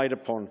be relied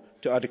upon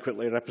to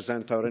adequately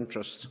represent our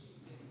interests.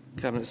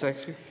 Cabinet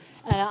Secretary.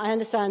 I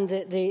understand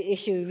that the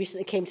issue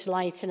recently came to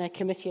light in a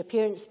committee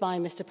appearance by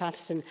Mr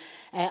Paterson.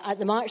 At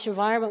the March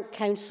Environment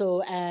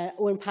Council,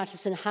 Owen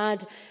Paterson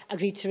had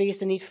agreed to raise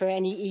the need for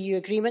any EU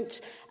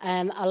agreement,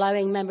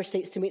 allowing member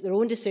states to make their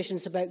own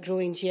decisions about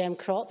growing GM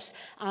crops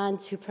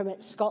and to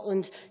permit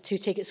Scotland to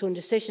take its own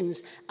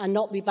decisions and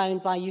not be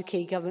bound by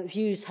UK government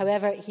views.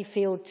 However, he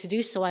failed to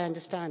do so, I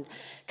understand.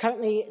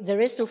 Currently,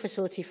 there is no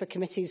facility for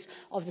committees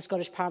of the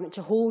Scottish Parliament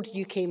to hold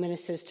UK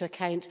ministers to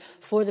account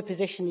for the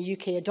position the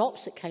UK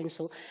adopts at Council.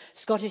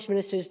 Scottish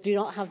ministers do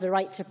not have the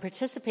right to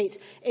participate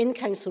in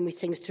Council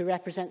meetings to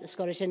represent the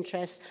Scottish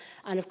interests,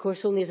 and of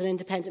course only as an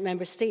independent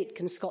member state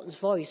can Scotland's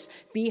voice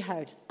be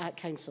heard at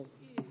Council.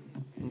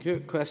 Thank you.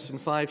 Question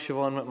 5,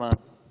 Siobhan McMahon.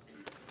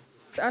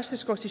 To ask the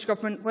Scottish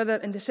Government whether,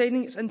 in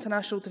deciding its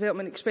international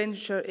development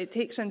expenditure, it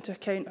takes into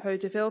account how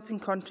developing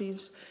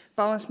countries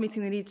balance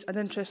meeting the needs and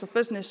interests of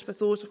business with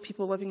those of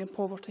people living in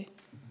poverty.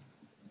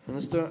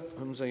 Minister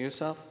Hamza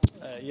Yousaf.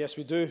 Yes,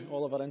 we do.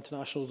 All of our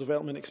international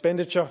development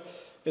expenditure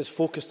is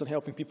focused on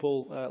helping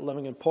people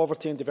living in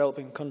poverty in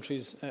developing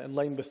countries in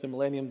line with the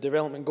Millennium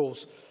Development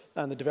Goals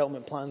and the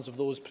development plans of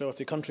those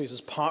priority countries.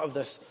 As part of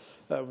this,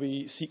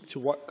 we seek to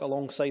work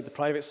alongside the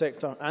private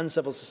sector and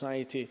civil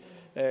society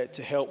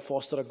to help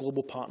foster a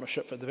global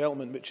partnership for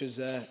development, which is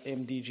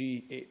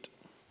MDG 8.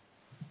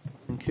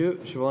 Thank you.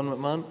 Siobhan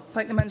McMahon.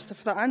 Thank the Minister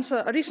for that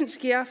answer. A recent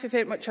SCIAF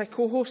event which I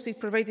co-hosted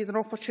provided an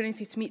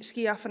opportunity to meet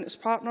SCIAF and its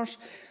partners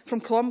from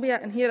Colombia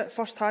and hear at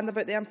first hand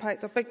about the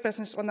impact of big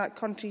business on that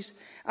country's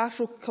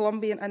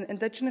Afro-Colombian and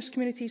Indigenous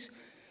communities.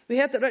 We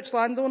heard that rich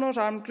landowners,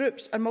 armed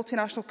groups and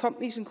multinational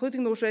companies,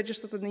 including those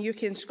registered in the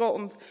UK and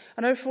Scotland,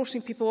 are now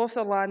forcing people off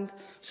their land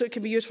so it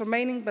can be used for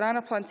mining,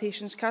 banana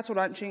plantations, cattle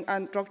ranching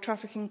and drug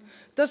trafficking.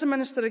 Does the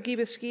Minister agree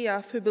with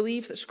SCIAF, who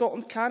believe that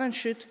Scotland can and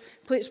should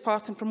play its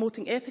part in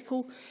promoting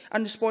ethical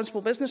and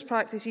responsible business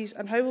practices,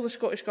 and how will the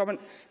Scottish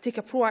Government take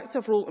a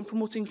proactive role in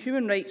promoting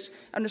human rights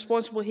and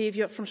responsible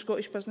behaviour from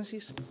Scottish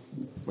businesses?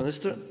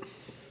 Minister.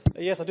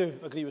 Yes, I do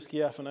agree with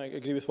SCIAF, and I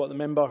agree with what the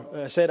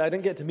member said. I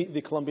didn't get to meet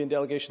the Colombian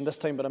delegation this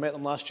time, but I met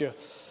them last year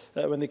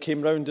when they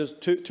came round. There's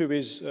two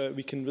ways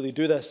we can really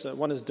do this.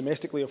 One is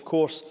domestically, of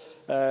course,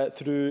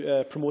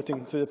 through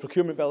promoting through the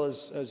procurement bill,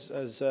 as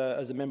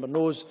the member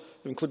knows.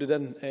 We've included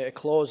in a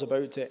clause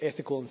about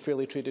ethical and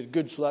fairly traded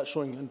goods, so that's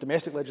showing in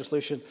domestic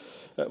legislation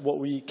what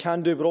we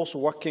can do. We're also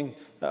working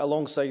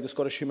alongside the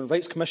Scottish Human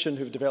Rights Commission,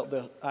 who have developed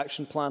their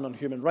action plan on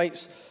human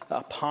rights.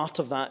 A part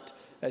of that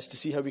is to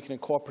see how we can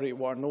incorporate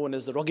what are known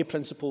as the Ruggie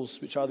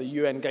Principles, which are the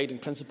UN guiding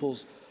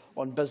principles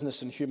on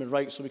business and human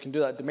rights. So we can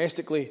do that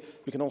domestically,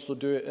 we can also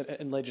do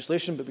it in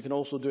legislation, but we can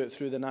also do it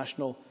through the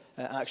National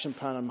Action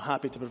Plan. I'm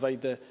happy to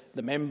provide the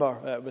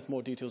member with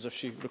more details if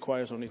she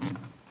requires or needs.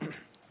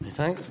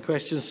 Thanks.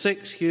 Question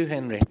 6, Hugh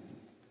Henry.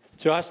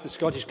 To ask the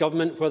Scottish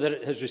Government whether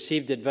it has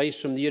received advice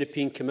from the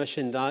European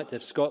Commission that,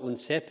 if Scotland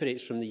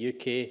separates from the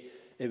UK,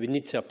 it would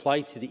need to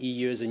apply to the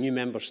EU as a new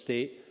member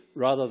state,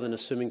 rather than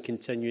assuming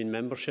continuing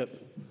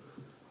membership.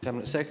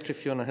 Cabinet Secretary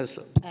Fiona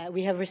Hislop.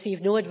 We have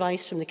received no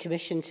advice from the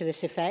Commission to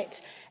this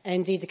effect.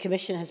 Indeed, the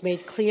Commission has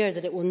made clear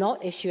that it will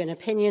not issue an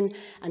opinion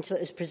until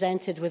it is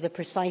presented with a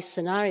precise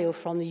scenario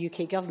from the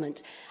UK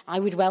Government. I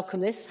would welcome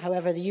this.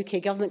 However, the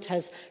UK Government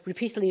has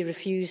repeatedly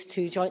refused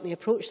to jointly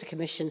approach the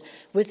Commission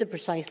with the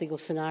precise legal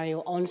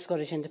scenario on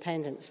Scottish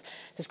independence.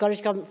 The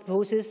Scottish Government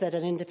proposes that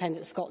an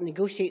independent Scotland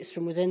negotiates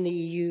from within the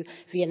EU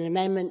via an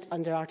amendment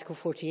under Article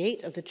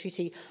 48 of the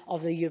Treaty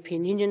of the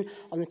European Union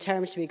on the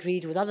terms to be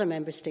agreed with other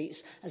Member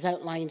States as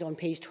outlined on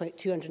page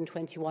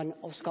 221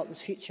 of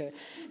Scotland's Future.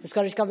 The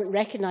Scottish Government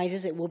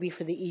recognises it will be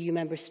for the EU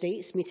member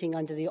states, meeting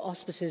under the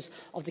auspices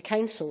of the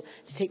Council,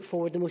 to take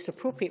forward the most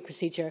appropriate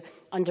procedure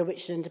under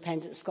which an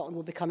independent Scotland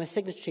will become a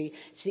signatory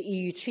to the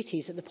EU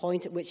treaties at the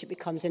point at which it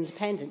becomes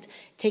independent,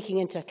 taking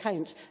into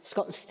account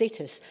Scotland's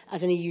status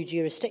as an EU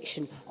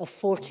jurisdiction of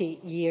 40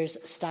 years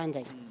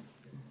standing.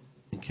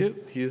 Thank you.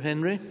 Hugh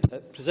Henry.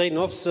 Presiding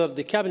Officer,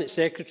 the Cabinet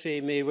Secretary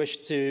may wish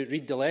to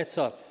read the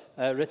letter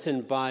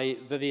written by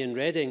Viviane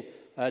Reding,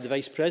 the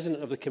Vice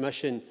President of the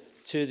Commission,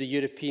 to the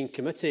European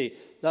Committee.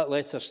 That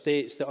letter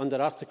states that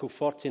under Article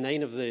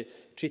 49 of the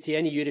Treaty,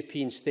 any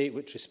European state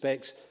which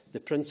respects the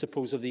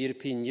principles of the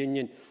European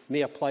Union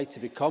may apply to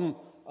become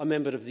a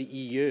member of the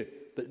EU,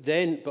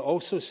 but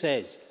also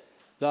says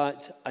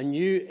that a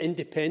new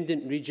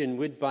independent region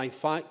would, by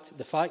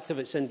the fact of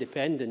its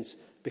independence,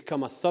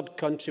 become a third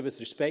country with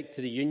respect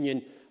to the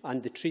Union,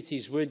 and the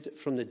treaties would,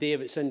 from the day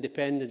of its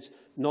independence,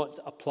 not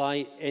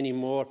apply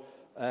anymore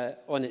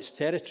on its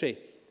territory.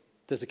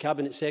 Does the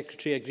Cabinet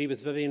Secretary agree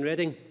with Viviane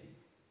Reding?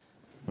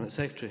 Cabinet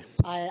Secretary.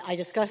 I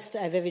discussed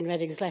Viviane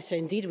Reding's letter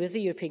indeed with the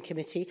European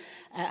Committee.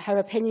 Her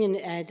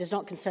opinion does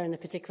not concern the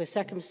particular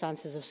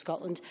circumstances of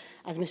Scotland,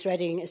 as Ms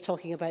Reding is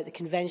talking about the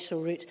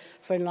conventional route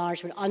for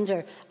enlargement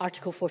under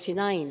Article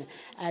 49.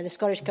 The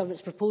Scottish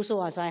Government's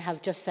proposal, as I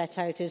have just set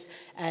out, is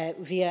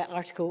via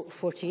Article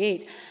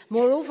 48.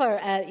 Moreover,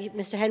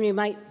 Mr Henry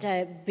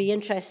might be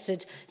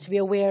interested to be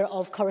aware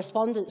of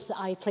correspondence that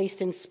I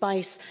placed in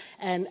Spice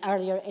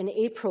earlier in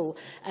April.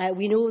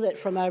 We know that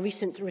from a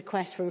recent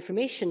request for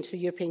information to the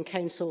European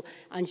Council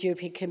and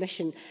European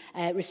Commission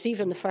received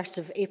on the 1st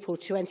of April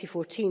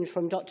 2014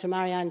 from Dr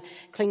Marianne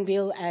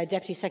Klingbeil,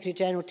 Deputy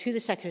Secretary-General to the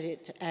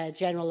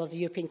Secretary-General of the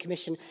European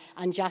Commission,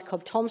 and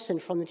Jacob Thompson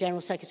from the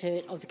General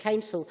Secretariat of the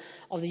Council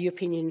of the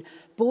European Union,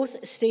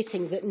 both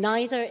stating that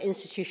neither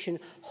institution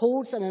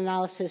holds an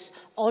analysis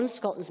on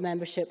Scotland's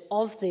membership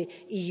of the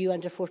EU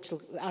under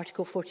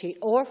Article 48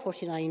 or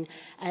 49,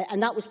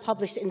 and that was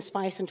published in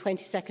Spice on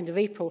 22nd of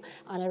April,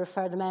 and I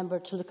refer the member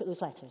to look at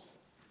those letters.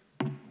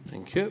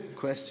 Thank you.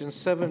 Question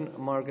 7,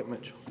 Margaret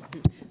Mitchell.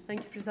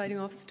 Thank you, Presiding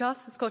Officer. To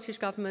ask the Scottish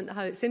Government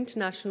how its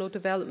international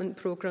development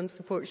programme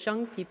supports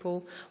young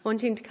people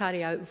wanting to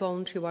carry out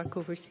voluntary work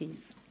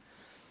overseas.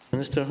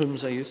 Minister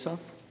Humza Yousaf.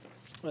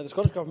 The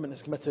Scottish Government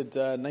has committed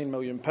 £9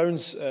 million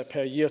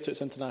per year to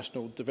its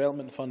International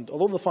Development Fund.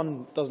 Although the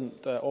fund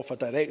doesn't offer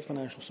direct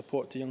financial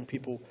support to young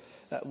people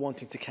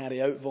wanting to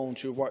carry out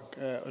voluntary work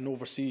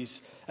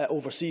overseas,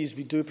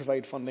 we do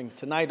provide funding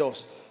to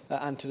NIDOS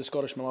and to the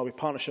Scottish-Malawi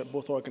Partnership,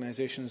 both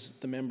organisations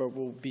the member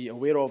will be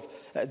aware of.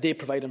 They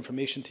provide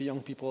information to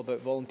young people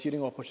about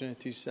volunteering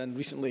opportunities, and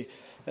recently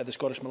the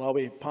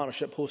Scottish-Malawi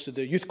Partnership hosted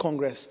the Youth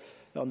Congress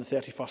on the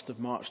 31st of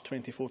March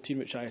 2014,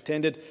 which I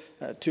attended.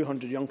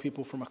 200 young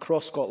people from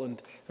across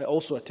Scotland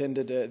also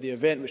attended the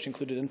event, which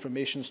included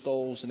information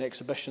stalls and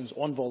exhibitions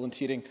on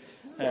volunteering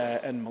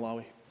in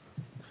Malawi.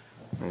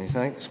 Many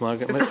thanks.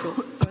 Margaret Mitchell.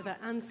 For that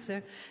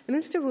answer. The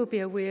Minister will be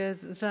aware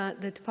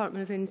that the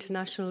Department of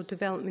International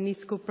Development,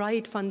 East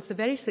Kilbride, funds a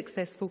very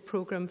successful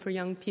programme for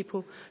young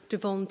people to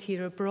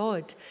volunteer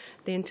abroad,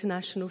 the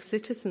International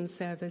Citizen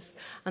Service,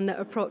 and that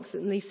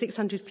approximately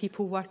 600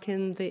 people work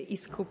in the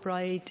East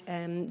Kilbride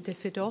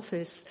DFID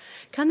office.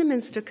 Can the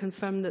Minister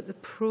confirm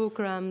that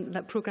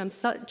programmes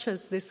such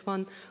as this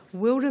one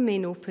will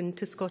remain open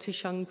to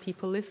Scottish young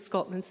people if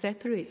Scotland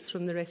separates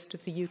from the rest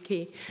of the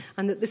UK,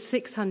 and that the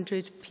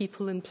 600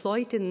 people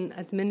employed in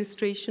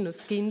administration of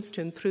schemes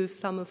to improve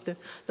some of the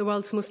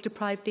world's most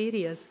deprived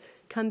areas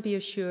can be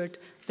assured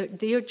that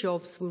their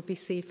jobs will be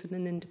safe in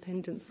an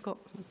independent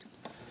Scotland?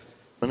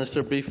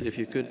 Minister, briefly, if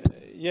you could.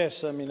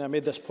 Yes, I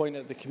made this point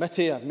at the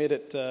committee. I've made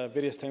it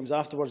various times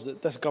afterwards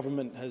that this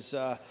government has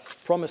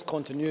promised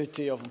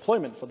continuity of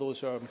employment for those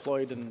who are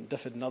employed in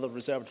DFID and other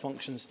reserved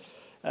functions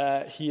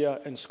here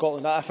in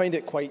Scotland. I find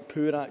it quite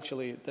poor,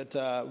 actually, that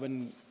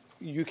when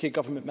UK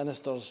government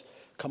ministers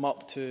come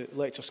up to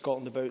lecture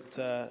Scotland about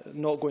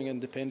not going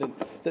independent,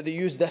 that they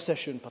use this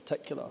issue in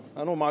particular.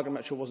 I know Margaret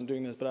Mitchell wasn't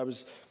doing this, but I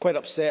was quite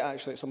upset,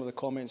 actually, at some of the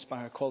comments by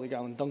her colleague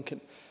Alan Duncan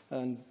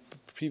and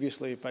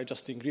previously by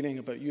Justine Greening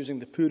about using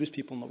the poorest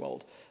people in the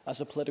world as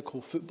a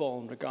political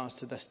football in regards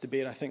to this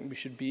debate. I think we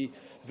should be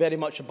very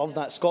much above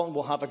that. Scotland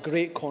will have a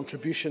great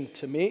contribution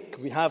to make.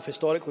 We have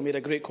historically made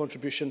a great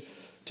contribution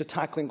to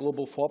tackling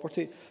global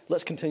poverty.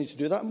 Let's continue to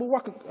do that. And we'll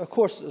work, of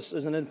course,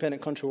 as an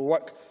independent country, we'll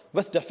work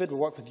with DFID, we'll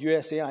work with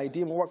USAID,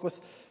 and we'll work with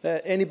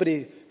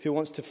anybody who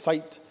wants to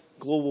fight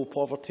global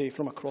poverty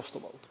from across the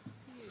world.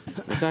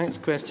 Thanks.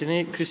 Question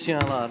 8, Christian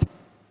Allard.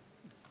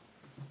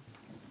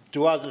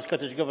 To ask the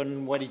Scottish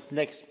Government when it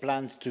next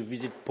plans to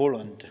visit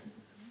Poland.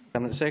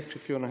 Cabinet Secretary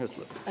Fiona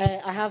Hislop.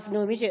 I have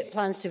no immediate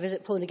plans to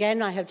visit Poland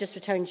again. I have just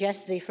returned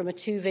yesterday from a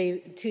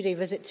two-day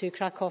visit to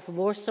Krakow and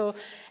Warsaw.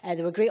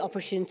 There were great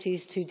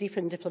opportunities to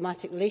deepen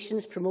diplomatic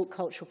relations, promote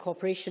cultural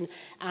cooperation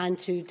and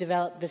to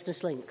develop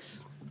business links.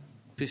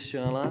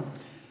 Christian Allard.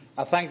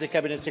 I thank the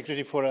Cabinet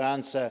Secretary for her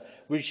answer.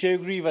 Will she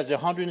agree that the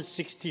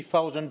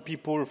 160,000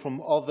 people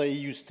from other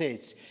EU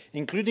states,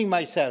 including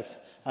myself,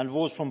 and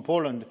those from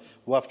Poland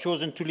who have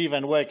chosen to live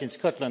and work in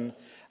Scotland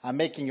are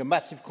making a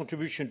massive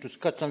contribution to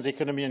Scotland's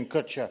economy and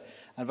culture,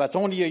 and that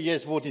only a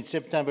yes vote in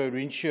September will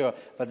ensure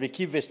that they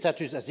keep their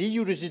status as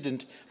EU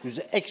resident with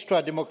the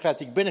extra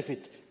democratic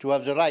benefit to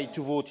have the right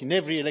to vote in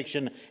every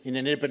election in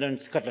an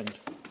independent Scotland.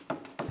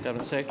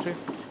 Cabinet Secretary.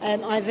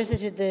 I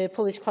visited the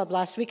Polish Club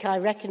last week. I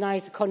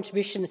recognise the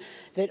contribution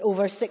that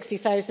over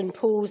 60,000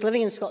 Poles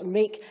living in Scotland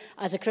make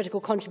as a critical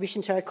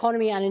contribution to our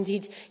economy, and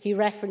indeed he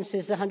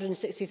references the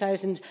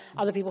 160,000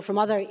 other people from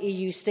other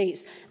EU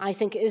states. I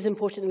think it is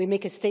important that we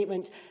make a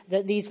statement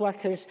that these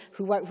workers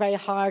who work very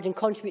hard and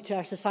contribute to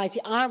our society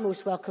are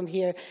most welcome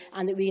here,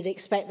 and that we'd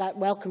expect that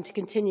welcome to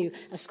continue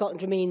as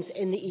Scotland remains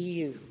in the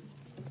EU.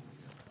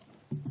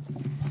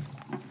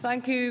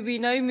 Thank you. We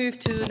now move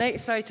to the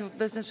next item of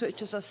business,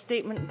 which is a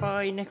statement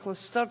by Nicola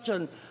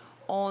Sturgeon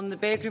on the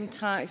bedroom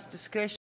tax discretion.